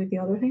confused with the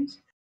other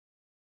things.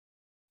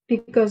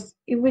 Because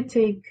if we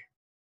take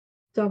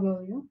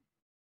w,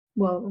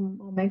 well,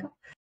 omega,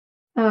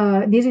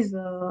 this is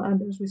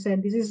as we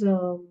said, this is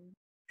a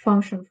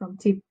function from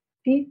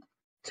tp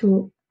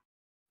to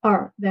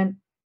r. Then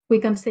we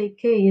can say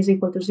k is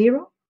equal to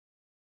 0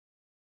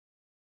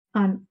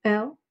 and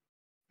l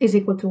is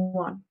equal to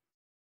 1.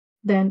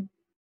 Then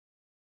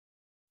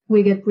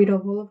we get rid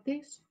of all of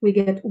this, we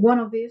get one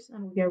of these,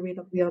 and we get rid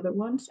of the other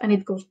ones, and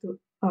it goes to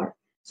R.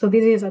 So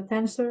this is a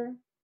tensor,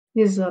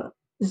 this is a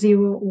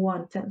 0,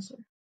 1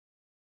 tensor.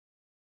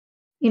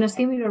 In a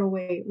similar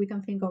way, we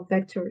can think of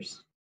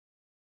vectors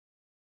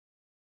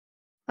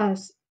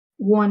as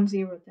 1,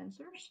 0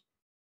 tensors.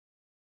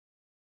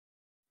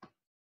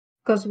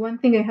 Because one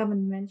thing I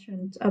haven't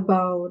mentioned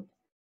about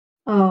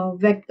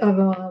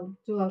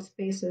dual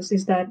spaces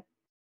is that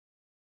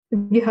if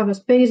you have a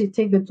space, you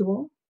take the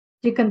dual,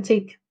 you can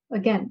take,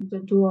 again, the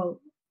dual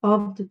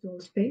of the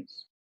dual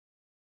space,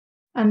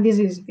 and this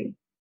is V.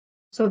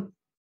 So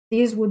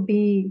this would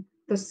be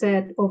the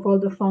set of all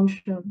the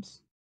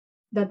functions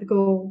that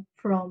go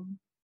from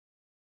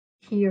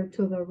here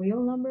to the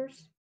real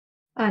numbers,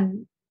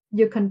 and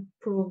you can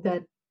prove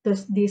that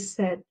this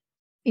set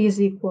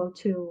is equal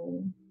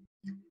to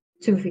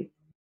V.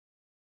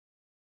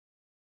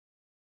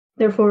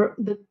 Therefore,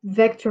 the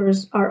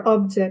vectors are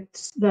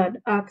objects that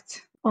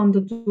act on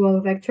the dual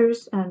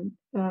vectors and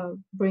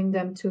bring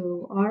them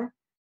to R.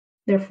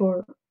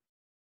 Therefore,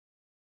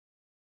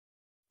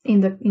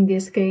 in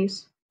this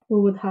case, we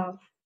would have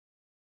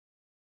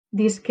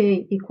this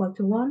k equal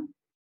to 1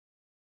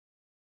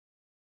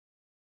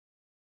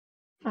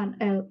 and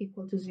L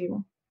equal to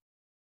 0.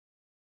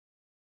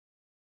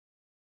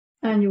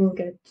 And you will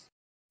get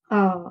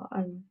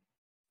a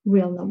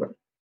real number.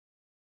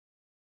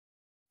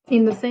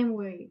 In the same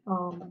way,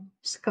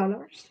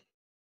 scalars,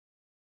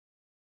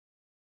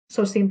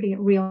 so simply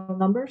real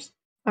numbers,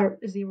 are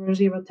 0,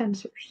 0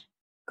 tensors,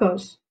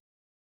 because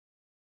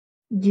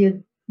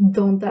you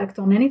don't act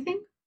on anything,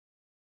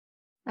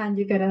 and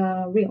you get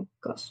a real,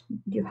 because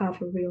you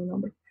have a real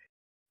number,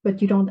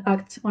 but you don't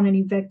act on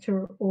any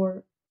vector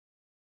or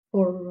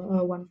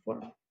one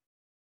form.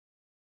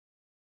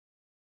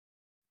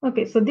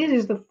 Okay, so this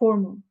is the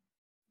formal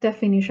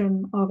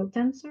definition of a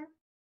tensor.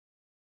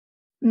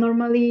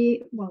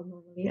 Normally,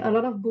 a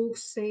lot of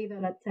books say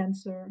that a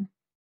tensor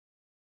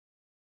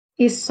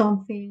is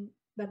something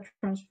that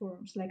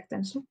transforms like a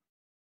tensor,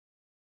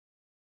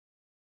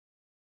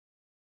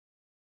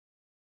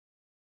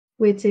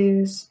 which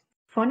is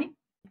funny.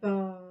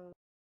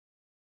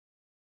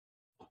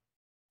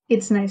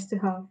 It's nice to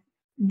have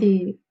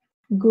the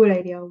good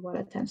idea of what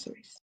a tensor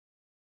is.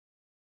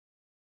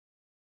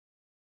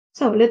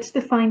 So let's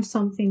define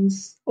some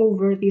things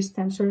over these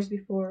tensors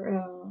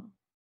before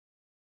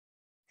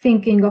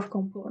thinking of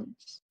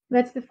components.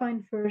 Let's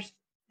define first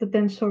the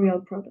tensorial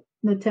product,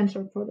 the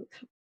tensor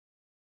product.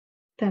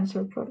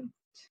 Tensor product.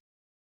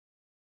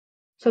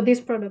 So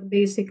this product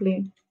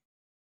basically,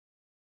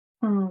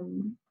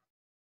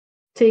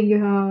 say you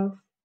have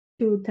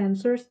two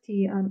tensors,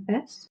 T and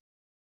S.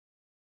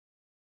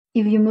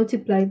 If you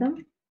multiply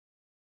them,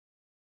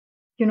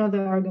 you know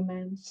the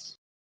arguments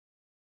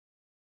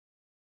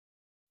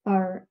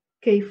are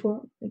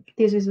K4, like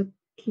this is a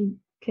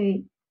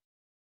K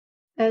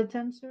L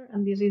tensor,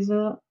 and this is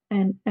an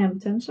M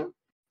tensor.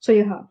 So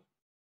you have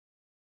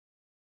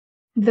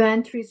the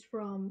entries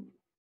from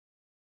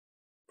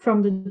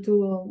the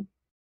dual,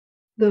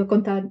 the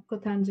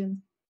cotangent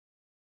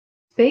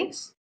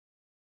space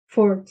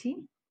for T.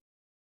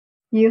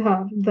 You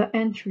have the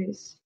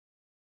entries.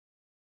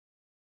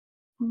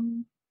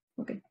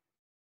 Okay.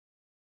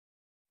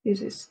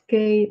 This is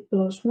K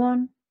plus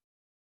 1,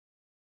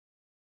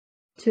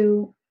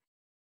 2,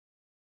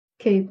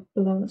 K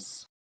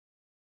plus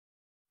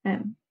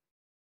M.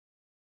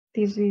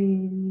 This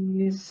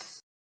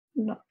is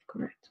not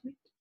correct.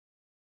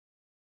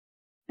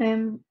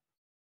 M,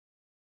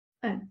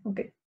 N.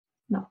 Okay.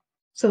 Now,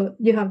 so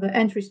you have the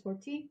entries for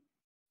T,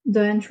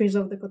 the entries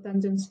of the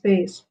cotangent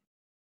space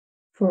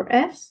for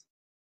S,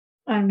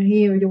 and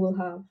here you will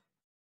have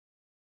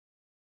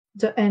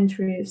the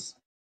entries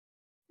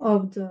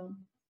of the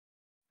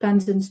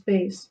tangent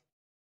space.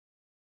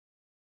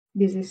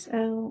 This is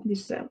L,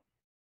 this is L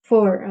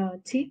for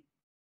T.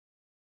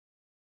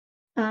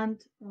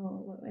 And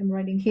well, I'm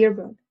writing here,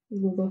 but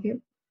it will go here.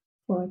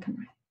 Or I can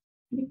write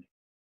here.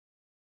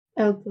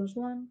 L plus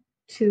 1,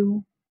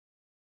 2,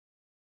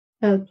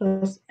 L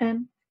plus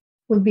N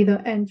will be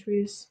the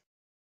entries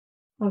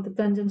of the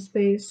tangent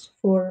space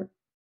for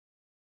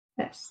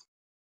S.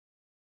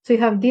 So you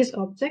have this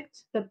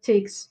object that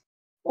takes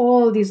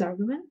all these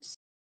arguments,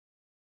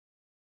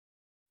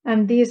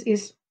 and this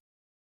is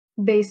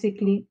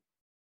basically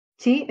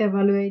T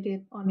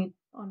evaluated on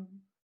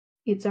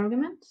its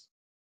arguments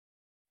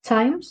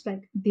times,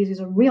 like this is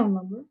a real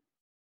number,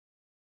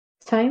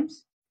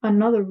 times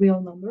another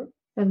real number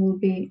that will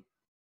be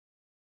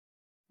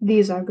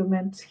these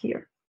arguments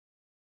here.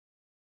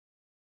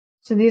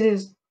 So this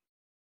is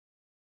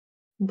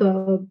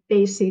the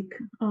basic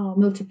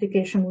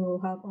multiplication we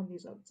will have on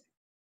these objects.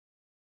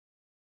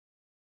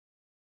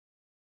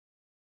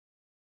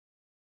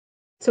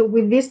 So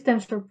with this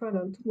tensor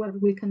product, what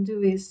we can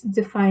do is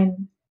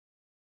define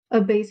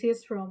a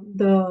basis for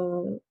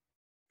the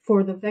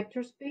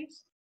vector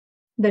space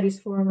that is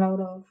formed out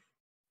of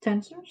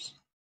tensors.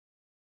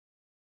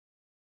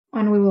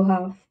 And we will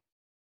have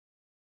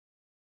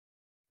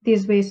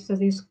this basis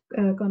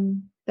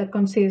that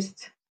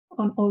consists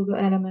on all the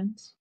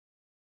elements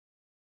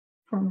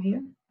from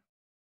here.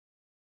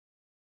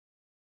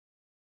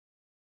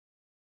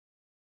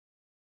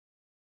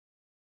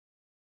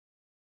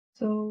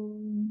 So,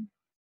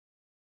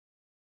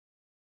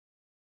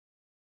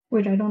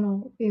 wait, I don't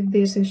know if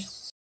this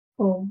is,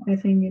 oh, I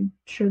think it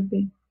should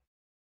be.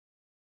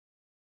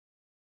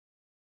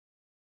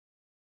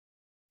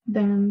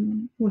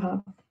 Then we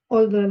have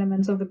all the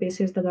elements of the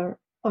basis that are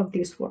of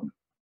this form.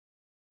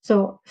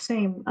 So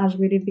same as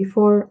we did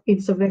before,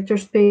 it's a vector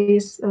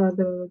space.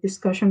 The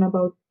discussion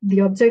about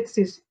the objects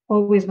is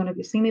always going to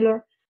be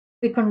similar.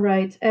 We can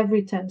write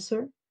every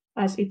tensor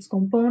as its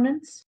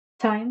components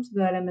times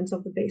the elements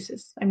of the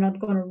basis. I'm not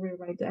going to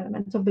rewrite the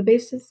elements of the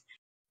basis,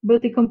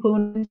 but the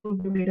components will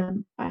be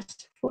written as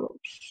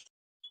follows.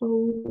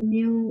 So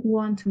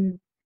mu1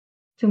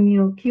 to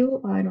mu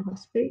I don't have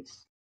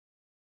space.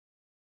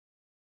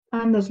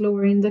 And as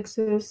lower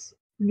indexes,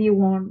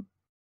 v1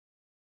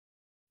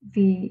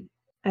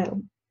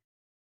 VL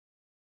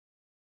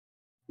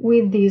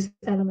with these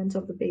elements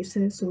of the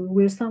basis. So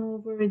we'll sum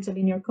over, it's a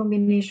linear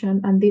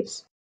combination, and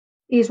this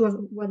is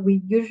what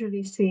we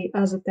usually see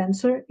as a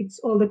tensor. It's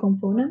all the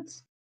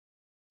components.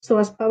 So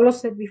as Pablo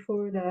said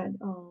before that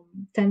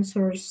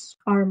tensors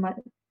are,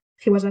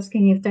 he was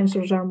asking if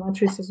tensors are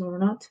matrices or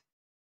not.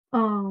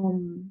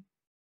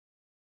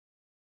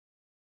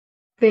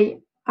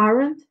 They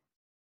aren't.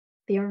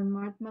 They are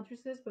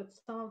matrices, but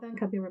some of them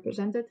can be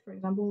represented. For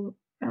example,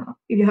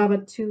 if you have a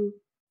two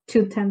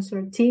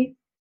tensor T,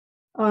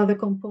 the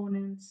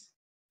components,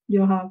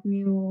 you have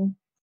mu,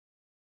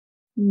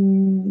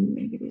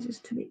 maybe this is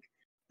too big,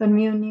 but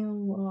mu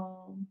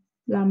nu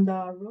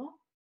lambda rho.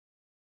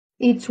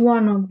 Each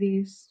one of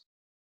these,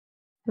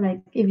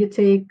 like if you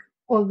take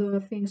all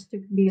the things to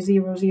be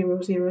 0,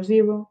 0, 0,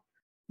 0,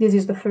 this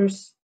is the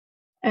first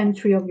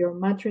entry of your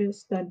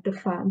matrix that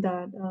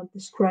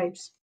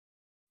describes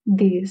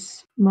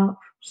this map.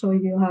 So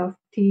you have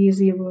T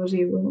 0,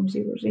 0,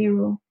 0,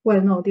 0.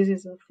 Well, no, this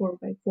is a 4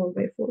 by 4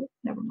 by 4.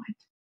 Never mind.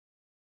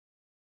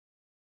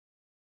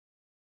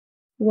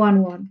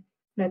 1, 1.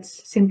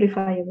 Let's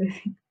simplify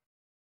everything.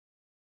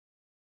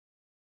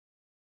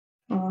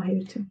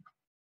 Here too.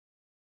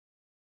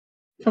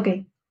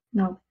 Okay,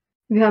 now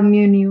we have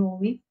mu nu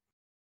only.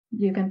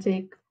 You can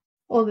take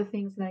all the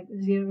things like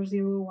 0,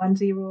 0, 1,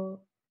 0,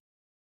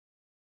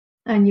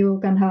 and you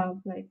can have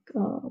like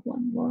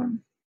 1, 1,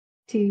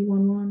 T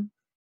 1, 1,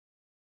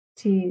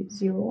 T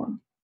 0,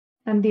 1.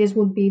 And this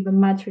would be the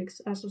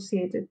matrix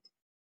associated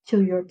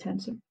to your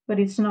tensor, but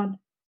it's not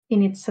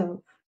in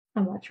itself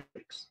a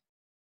matrix.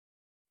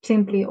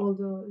 Simply all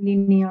the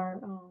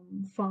linear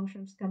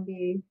functions can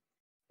be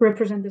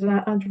represented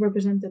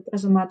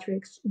as a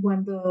matrix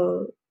when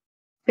the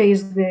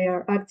space they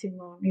are acting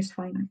on is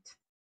finite.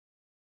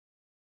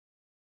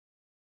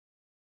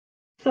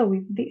 So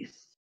with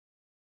this,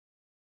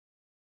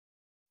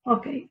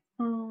 okay,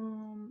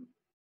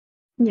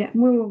 yeah,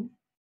 we will,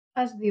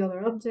 as the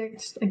other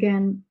objects,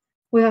 again,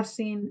 we have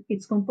seen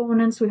its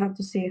components, we have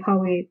to see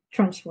how it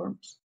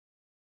transforms.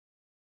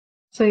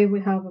 So if we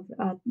have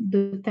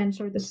the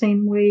tensor the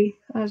same way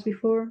as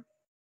before,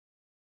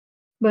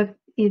 but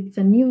it's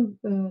a new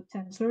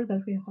tensor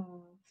that we have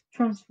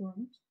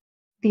transformed,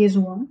 this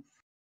one,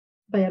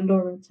 by a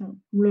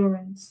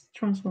Lorentz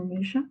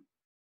transformation.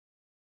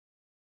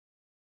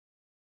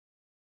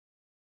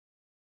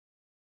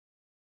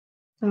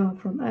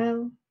 From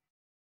L.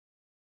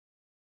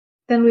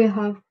 Then we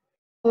have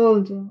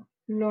all the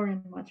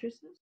Lorentz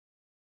matrices.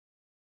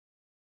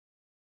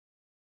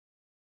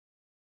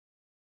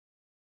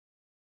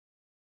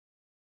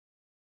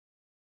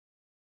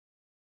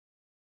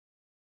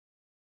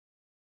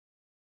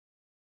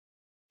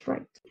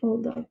 Right,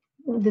 all the,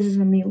 well, this is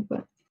a mu,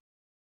 but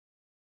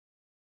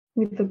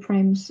with the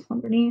primes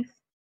underneath.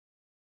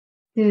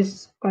 This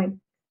is quite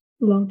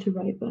long to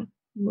write, but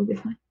we'll be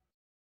fine.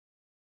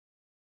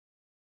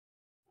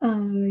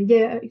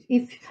 Yeah,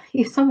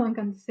 if someone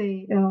can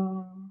say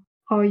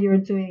how you're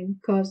doing,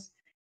 because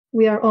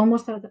we are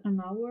almost at an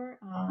hour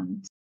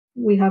and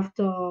we have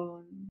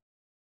done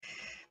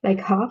like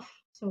half.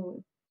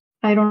 So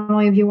I don't know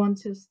if you want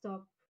to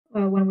stop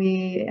when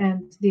we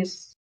end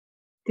this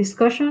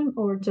discussion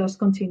or just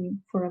continue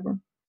forever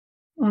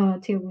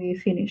till we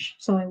finish.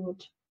 So I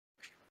would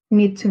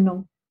need to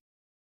know.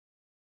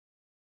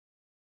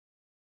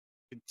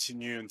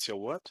 Continue until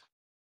what?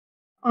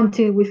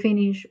 Until we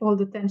finish all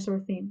the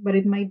tensor thing, but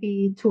it might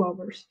be 2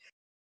 hours.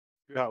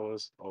 2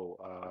 hours? Oh,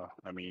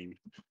 I mean,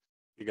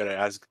 you gotta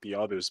ask the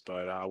others,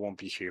 but I won't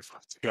be here for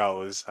 2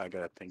 hours. I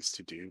got things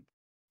to do.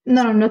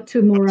 No, So, not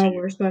 2 more to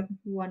hours, but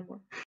 1 more.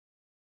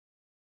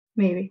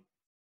 Maybe,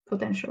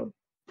 potentially.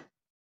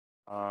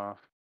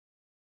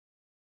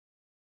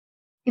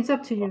 It's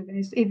up to you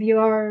guys. If you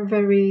are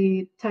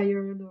very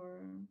tired or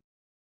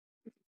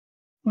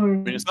I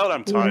mean, it's not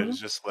I'm tired. whatever, It's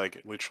just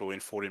like literally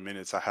in 40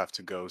 minutes I have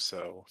to go.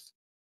 So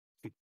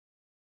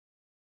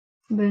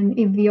then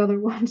if the other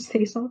ones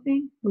say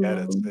something, yeah,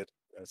 that's we'll. it.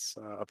 That's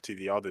up to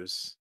the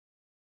others.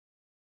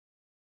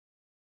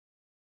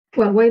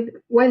 Well,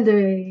 while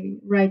they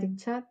write in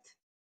chat,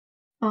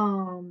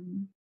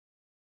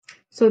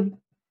 so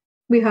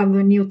we have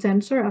the new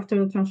tensor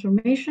after the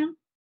transformation,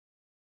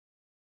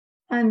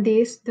 and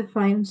this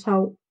defines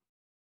how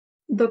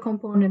the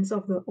components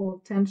of the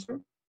old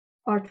tensor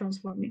are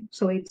transforming.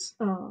 So it's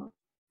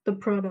the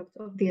product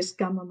of these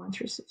gamma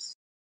matrices.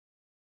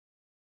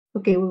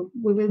 Okay, we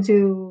will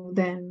do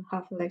then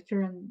half a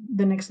lecture, and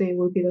the next day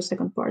will be the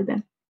second part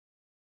then.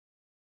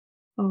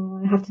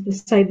 I have to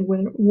decide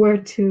where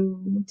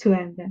to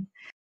end then.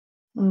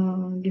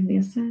 Give me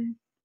a sec.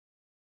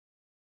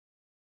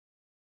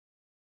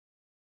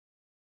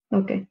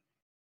 Okay.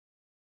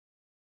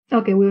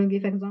 Okay, we will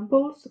give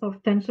examples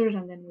of tensors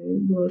and then we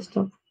will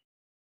stop.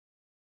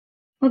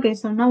 Okay,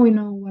 so now we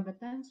know what a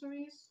tensor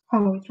is,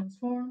 how it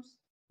transforms,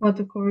 what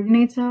the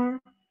coordinates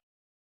are,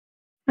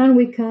 and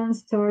we can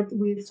start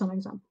with some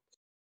examples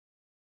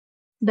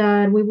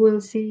that we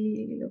will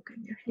see. Okay,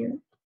 here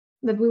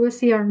that we will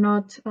see are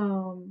not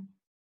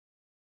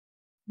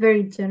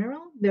very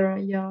general. There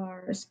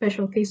are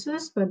special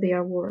cases, but they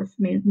are worth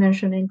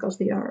mentioning because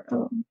they are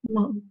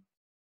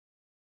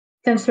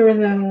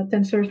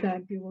tensors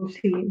that you will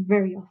see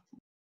very often.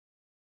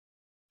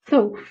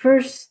 So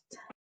first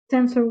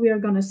tensor we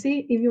are going to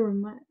see, if you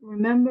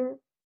remember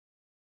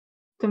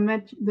the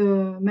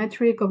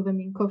metric of the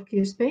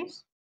Minkowski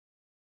space,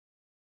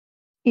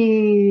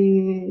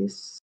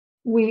 is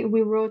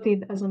we wrote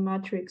it as a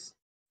matrix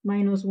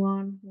 -1,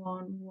 1,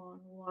 1,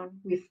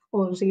 1 with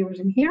all zeros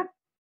in here.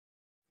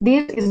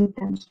 This is a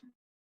tensor.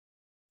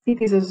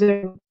 It is a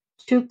 0,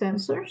 2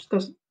 tensors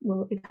because,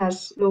 well, it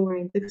has lower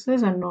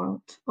indexes and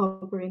not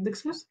upper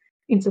indexes.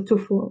 It's a two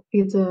form.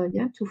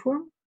 Two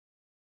form,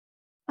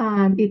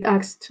 and it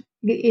acts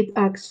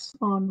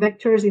on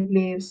vectors. It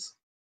leaves.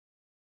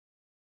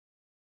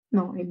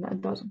 No,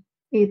 it doesn't.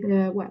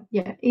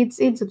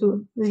 It's a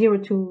 0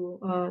 to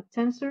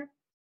tensor,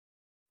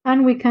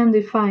 and we can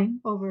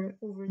define over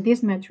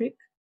this metric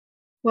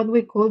what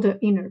we call the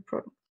inner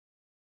product,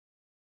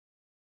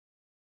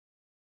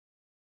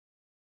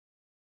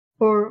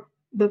 or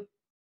the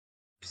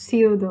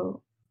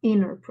pseudo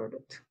inner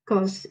product,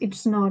 because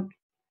it's not,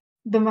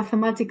 the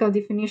mathematical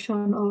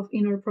definition of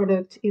inner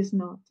product is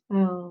not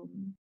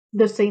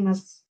the same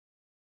as,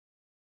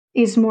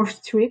 is more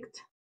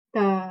strict,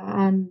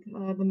 and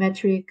the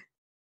metric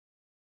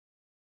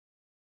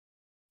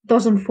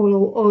doesn't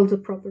follow all the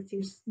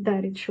properties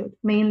that it should.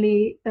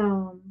 Mainly,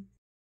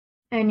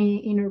 any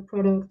inner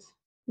product,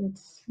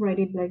 let's write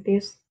it like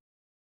this,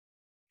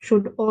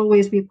 should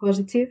always be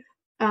positive,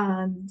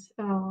 and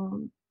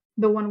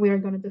the one we are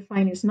going to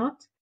define is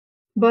not.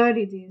 But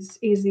it is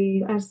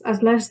easy,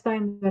 as last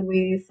time that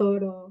we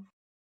thought of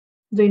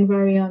the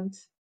invariant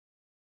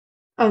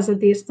as a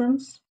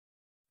distance,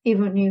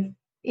 even if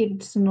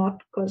it's not,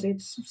 because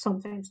it's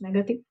sometimes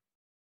negative.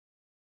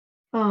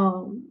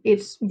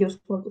 It's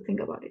useful to think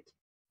about it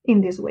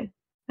in this way.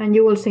 And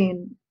you will see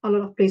in a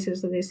lot of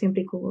places that they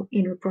simply call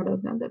inner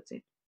product, and that's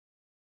it.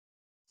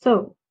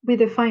 So we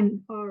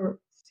define our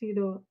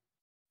pseudo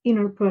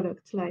inner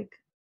product like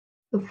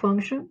the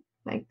function,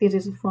 like this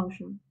is a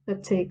function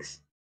that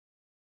takes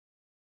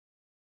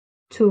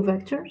two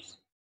vectors,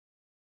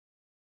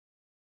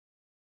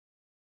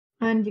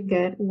 and you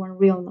get one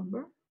real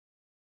number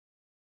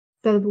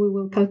that we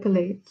will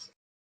calculate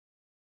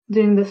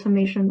doing the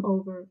summation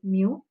over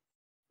mu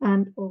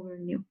and over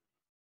nu.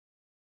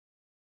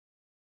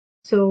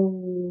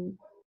 So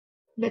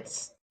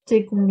let's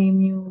take only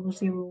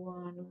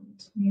mu01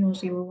 and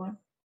mu01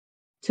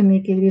 to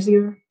make it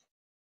easier.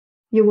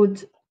 You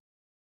would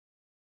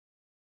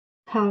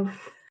have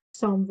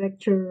some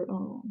vector,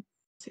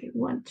 say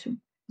 1, 2,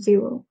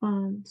 0,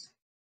 and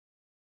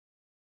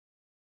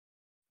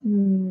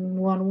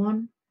 1,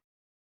 1.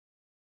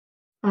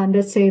 And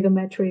let's say the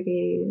metric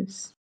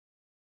is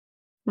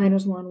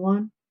 -1,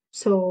 1.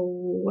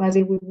 So as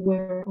if we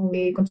were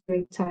only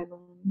considering time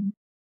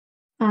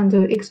and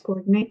the x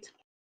coordinate.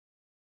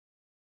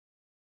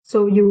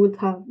 So you would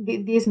have,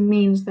 this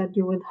means that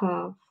you would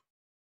have,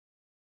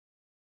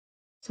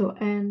 so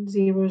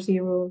n0,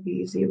 0,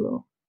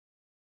 v0,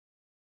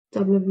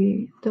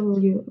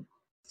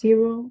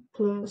 w0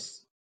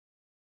 plus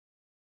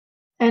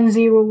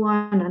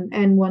n01 and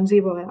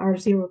n10 are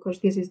 0 because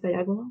this is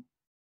diagonal.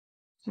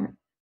 Sorry.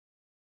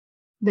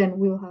 Then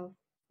we'll have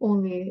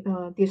only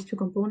these two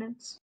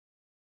components,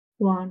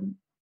 1,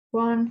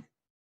 1.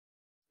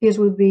 This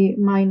would be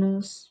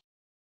minus,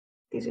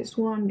 this is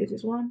 1, this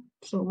is 1,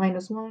 so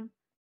 -1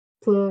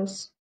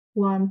 plus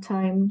 1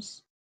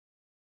 times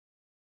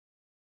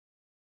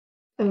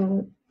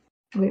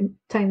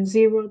times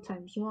 0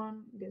 times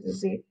 1,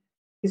 this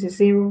is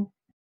 0,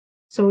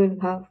 so we'll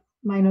have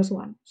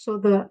 -1. So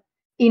the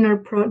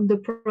the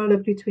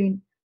product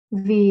between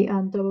v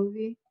and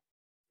w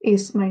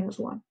is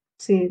 -1.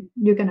 See,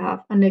 you can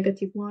have a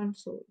 -1,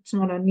 so it's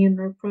not an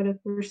inner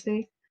product per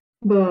se,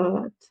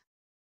 but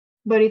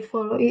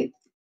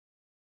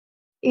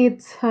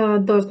it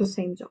does the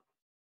same job.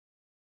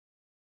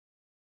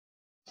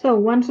 So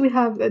once we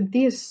have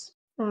this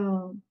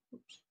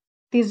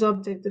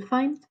object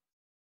defined,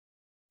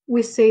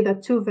 we say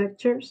that two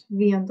vectors,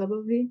 v and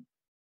w,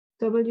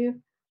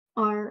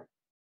 are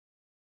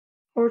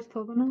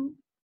orthogonal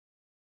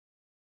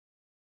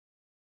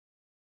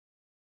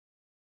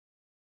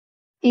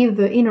if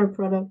the inner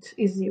product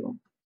is 0.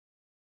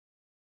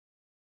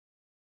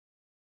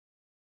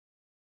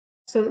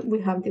 So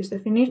we have this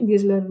definition,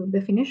 this little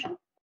definition,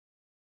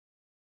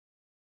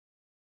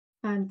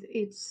 and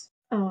it's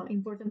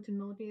important to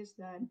notice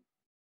that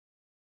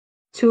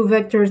two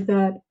vectors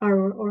that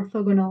are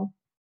orthogonal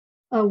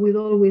will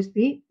always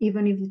be,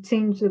 even if you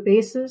change the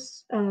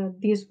basis,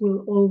 this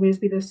will always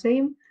be the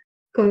same,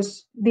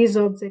 because this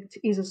object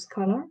is a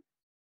scalar,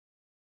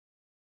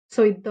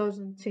 so it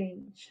doesn't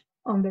change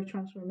under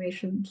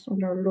transformations,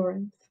 under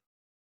Lorentz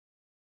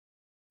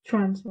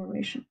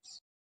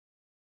transformations.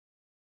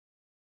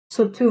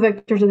 So two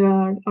vectors that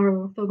are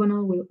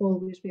orthogonal will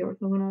always be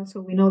orthogonal.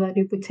 So we know that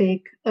if we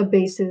take a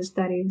basis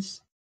that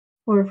is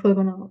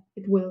orthogonal,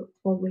 it will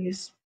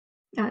always,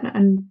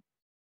 and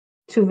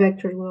two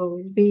vectors will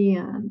always be,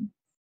 and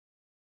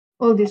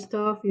all this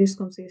stuff is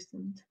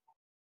consistent.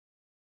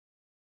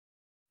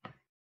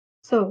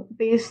 So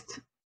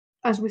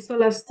as we saw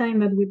last time,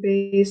 that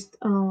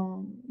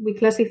we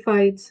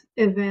classified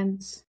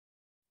events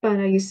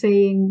by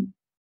saying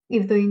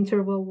if the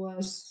interval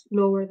was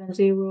lower than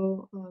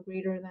 0,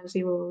 greater than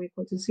 0, or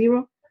equal to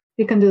 0.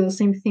 We can do the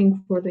same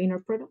thing for the inner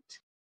product.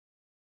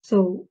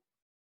 So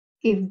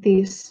if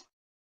this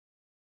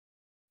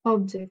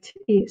object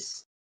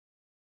is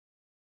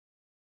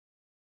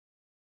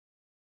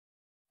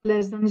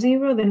less than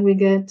 0, then we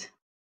get,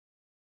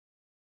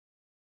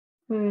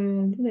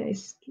 did I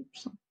skip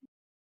something?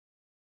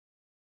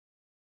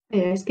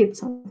 Yeah, I skipped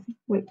something.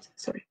 Wait,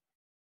 sorry.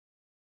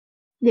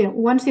 Yeah,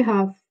 once you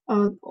have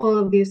all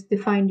of this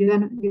defined, you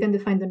can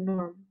define the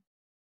norm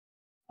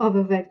of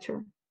a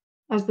vector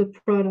as the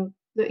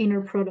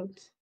inner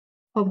product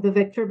of the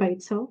vector by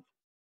itself.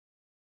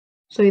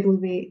 So it will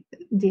be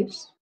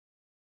this.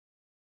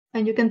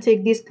 And you can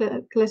take this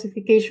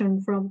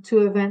classification from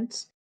two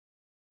events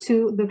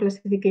to the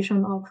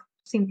classification of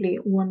simply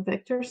one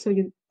vector. So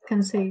you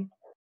can say,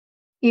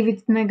 if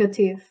it's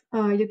negative,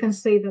 you can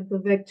say that the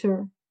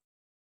vector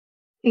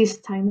is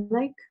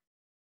time-like.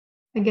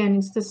 Again,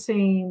 it's the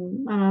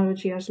same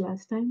analogy as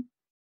last time.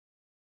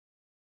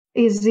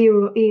 Is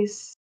 0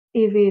 is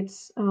if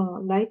it's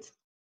light-like,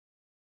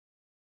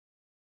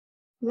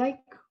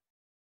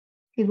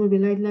 it will be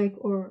light-like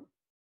or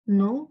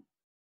null.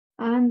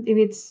 And if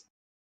it's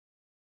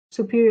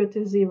superior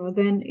to 0,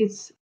 then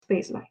it's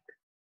space-like.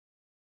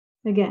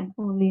 Again,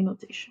 only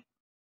notation.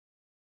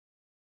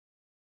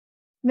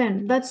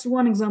 Then that's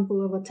one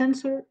example of a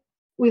tensor.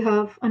 We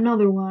have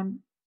another one,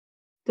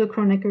 the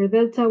Kronecker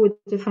delta, we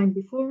defined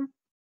before.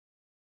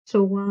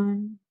 So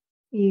 1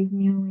 if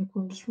mu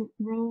equals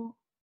rho,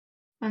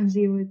 and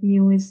 0 if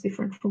mu is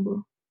different from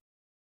rho.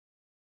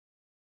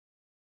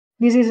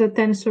 This is a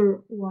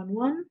tensor 1,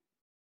 1.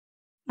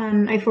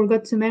 And I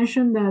forgot to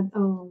mention that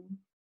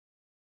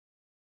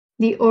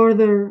the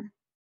order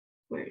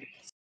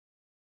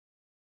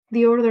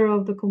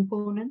of the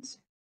components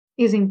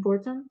is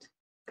important,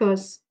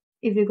 because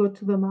if you go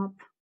to the map,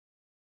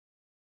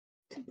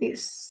 to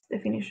this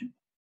definition,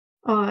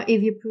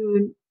 if you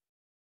put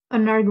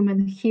an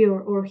argument here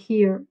or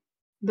here,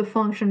 the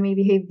function may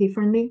behave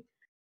differently.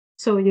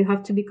 So you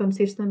have to be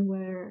consistent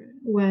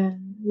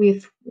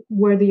with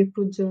where do you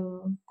put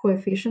the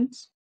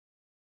coefficients,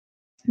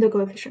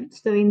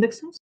 the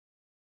indexes.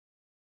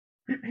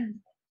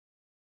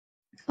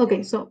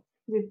 Okay, so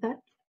with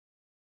that,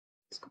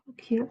 let's go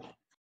back here.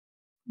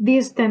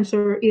 This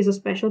tensor is a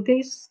special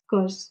case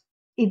because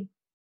it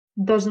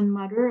doesn't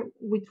matter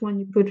which one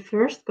you put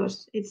first,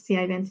 because it's the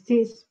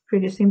identity. It's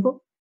pretty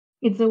simple.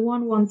 It's a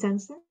 1, 1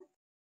 tensor.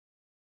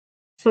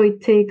 So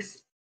it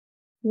takes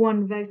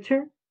one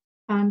vector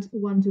and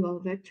one dual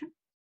vector.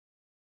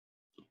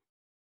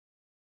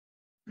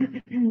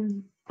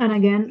 And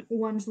again,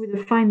 once we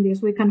define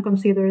this, we can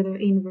consider the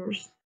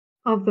inverse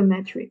of the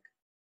metric.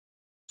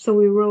 So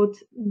we wrote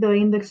the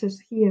indexes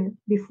here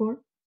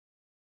before,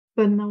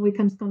 but now we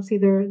can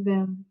consider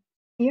them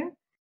here.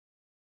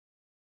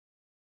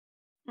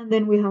 And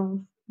then we have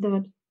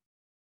that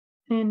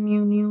n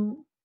mu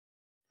nu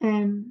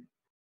n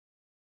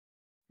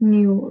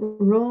nu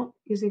rho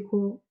is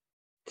equal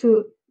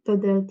to the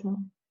delta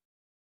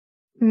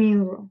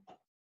mu rho.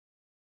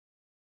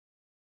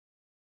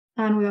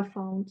 And we have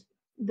found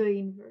the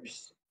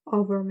inverse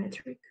of our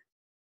metric.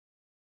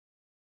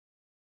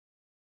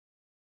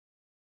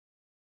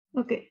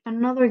 Okay,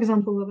 another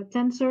example of a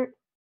tensor.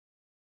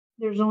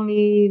 There's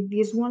only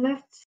this one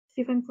left,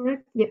 if I'm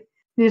correct. Yeah,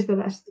 this is the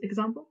last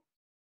example.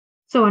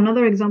 So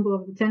another example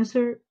of the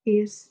tensor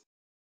is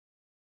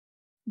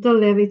the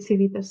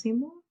Levi-Civita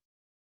symbol.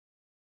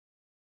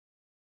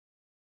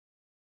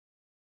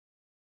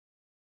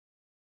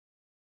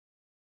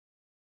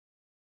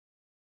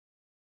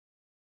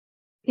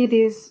 It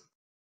is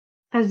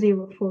a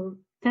 0 for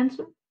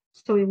tensor.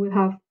 So we will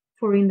have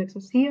 4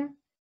 indexes here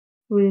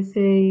with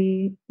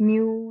a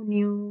mu,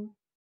 nu,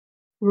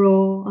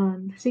 rho,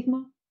 and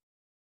sigma.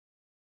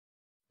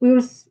 We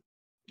will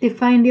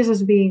define this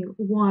as being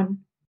 1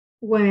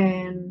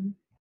 when...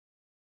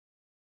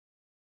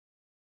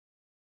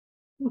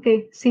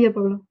 Okay, see ya,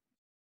 Pablo.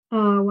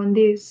 When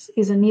this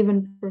is an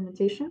even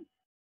permutation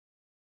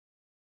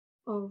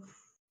of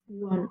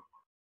 1,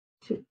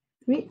 2,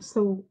 3.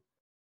 So,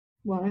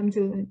 well, I'm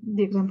doing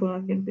the example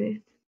I've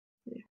given.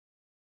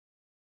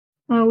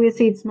 We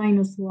see it's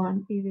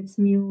 -1 if it's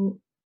mu,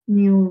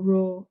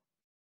 rho,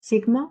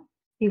 sigma,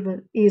 if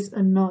it is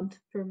a not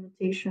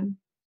permutation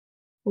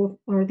of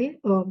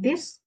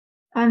this,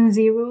 and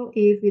 0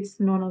 if it's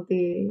none of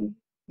the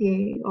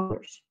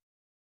others.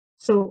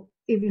 So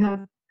if you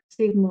have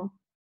sigma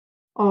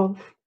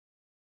of,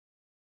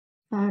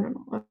 I don't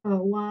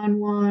know, 1,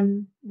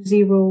 1,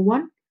 0,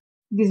 1,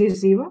 this is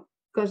 0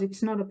 because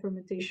it's not a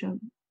permutation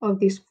of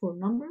these 4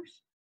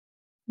 numbers.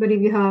 But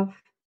if you have,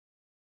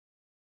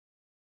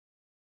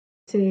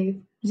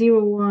 say,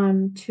 0,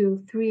 1,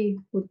 2, 3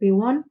 would be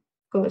 1,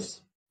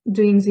 because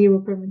doing 0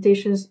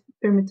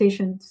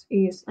 permutations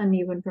is an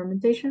even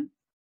permutation.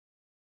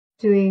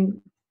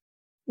 Doing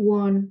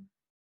 1,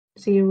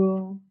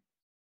 0,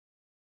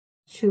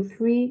 2,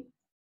 3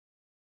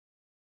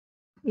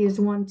 is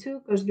 1, 2,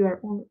 because you are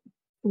on.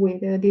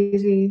 Wait,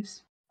 this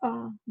is 1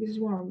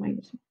 or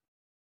minus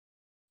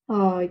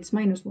 1. It's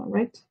minus 1,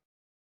 right?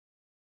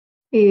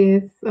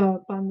 If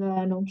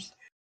Panda knows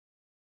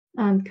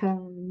and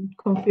can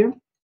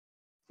confirm,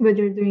 but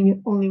you're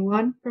doing only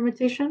one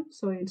permutation,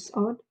 so it's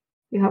odd.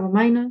 You have a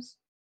minus.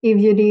 If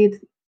you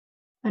did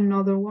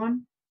another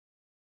one,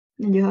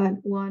 and you had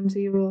 1,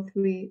 0,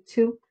 3,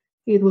 2,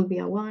 it will be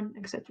a 1,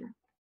 etc.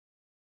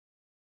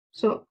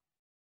 So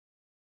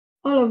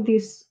all of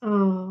these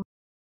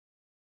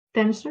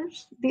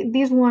tensors,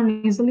 this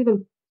one is a little,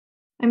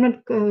 I'm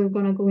not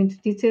gonna go into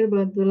detail,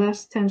 but the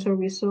last tensor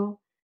we saw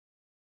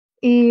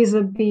is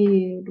a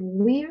bit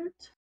weird.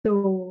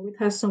 So it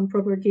has some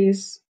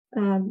properties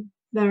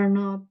that are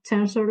not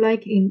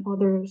tensor-like in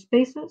other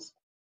spaces,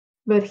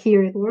 but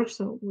here it works,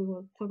 so we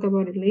will talk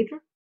about it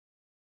later.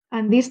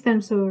 And these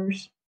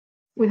tensors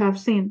we have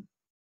seen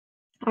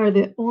are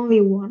the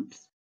only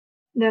ones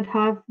that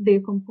have their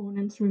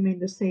components remain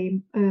the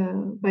same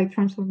by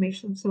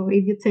transformation. So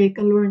if you take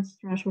a Lorentz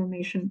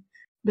transformation,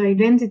 the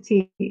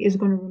identity is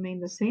going to remain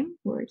the same.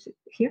 Where is it?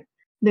 Here.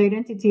 The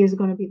identity is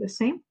going to be the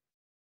same.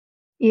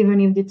 Even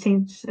if they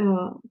change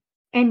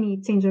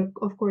any change of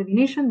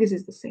coordination, this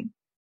is the same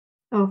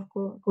of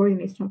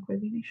coordination of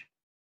coordination.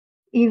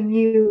 If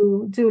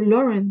you do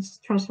Lorentz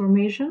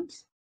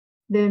transformations,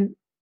 then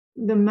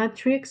the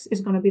matrix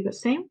is going to be the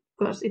same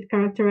because it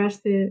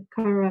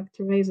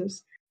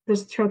characterizes the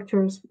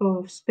structures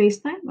of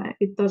space-time.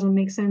 It doesn't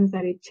make sense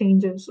that it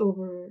changes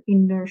over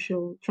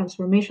inertial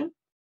transformation.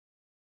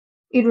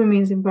 It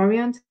remains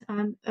invariant,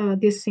 and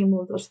this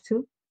symbol does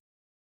too.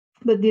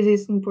 But this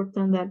is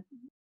important that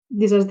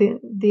these are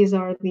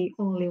the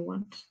only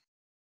ones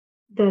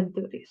that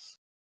do this.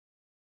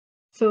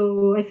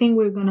 So I think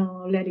we're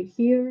gonna let it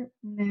here.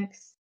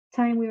 Next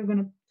time we are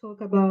gonna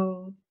talk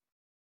about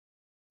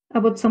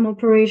some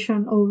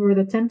operation over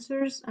the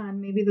tensors and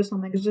maybe do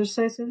some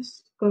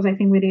exercises because I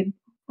think we did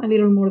a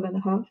little more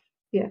than half.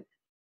 Yeah.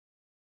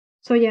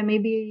 So yeah,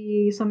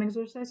 maybe some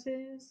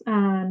exercises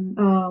and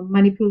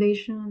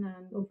manipulation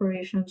and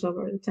operations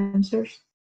over the tensors.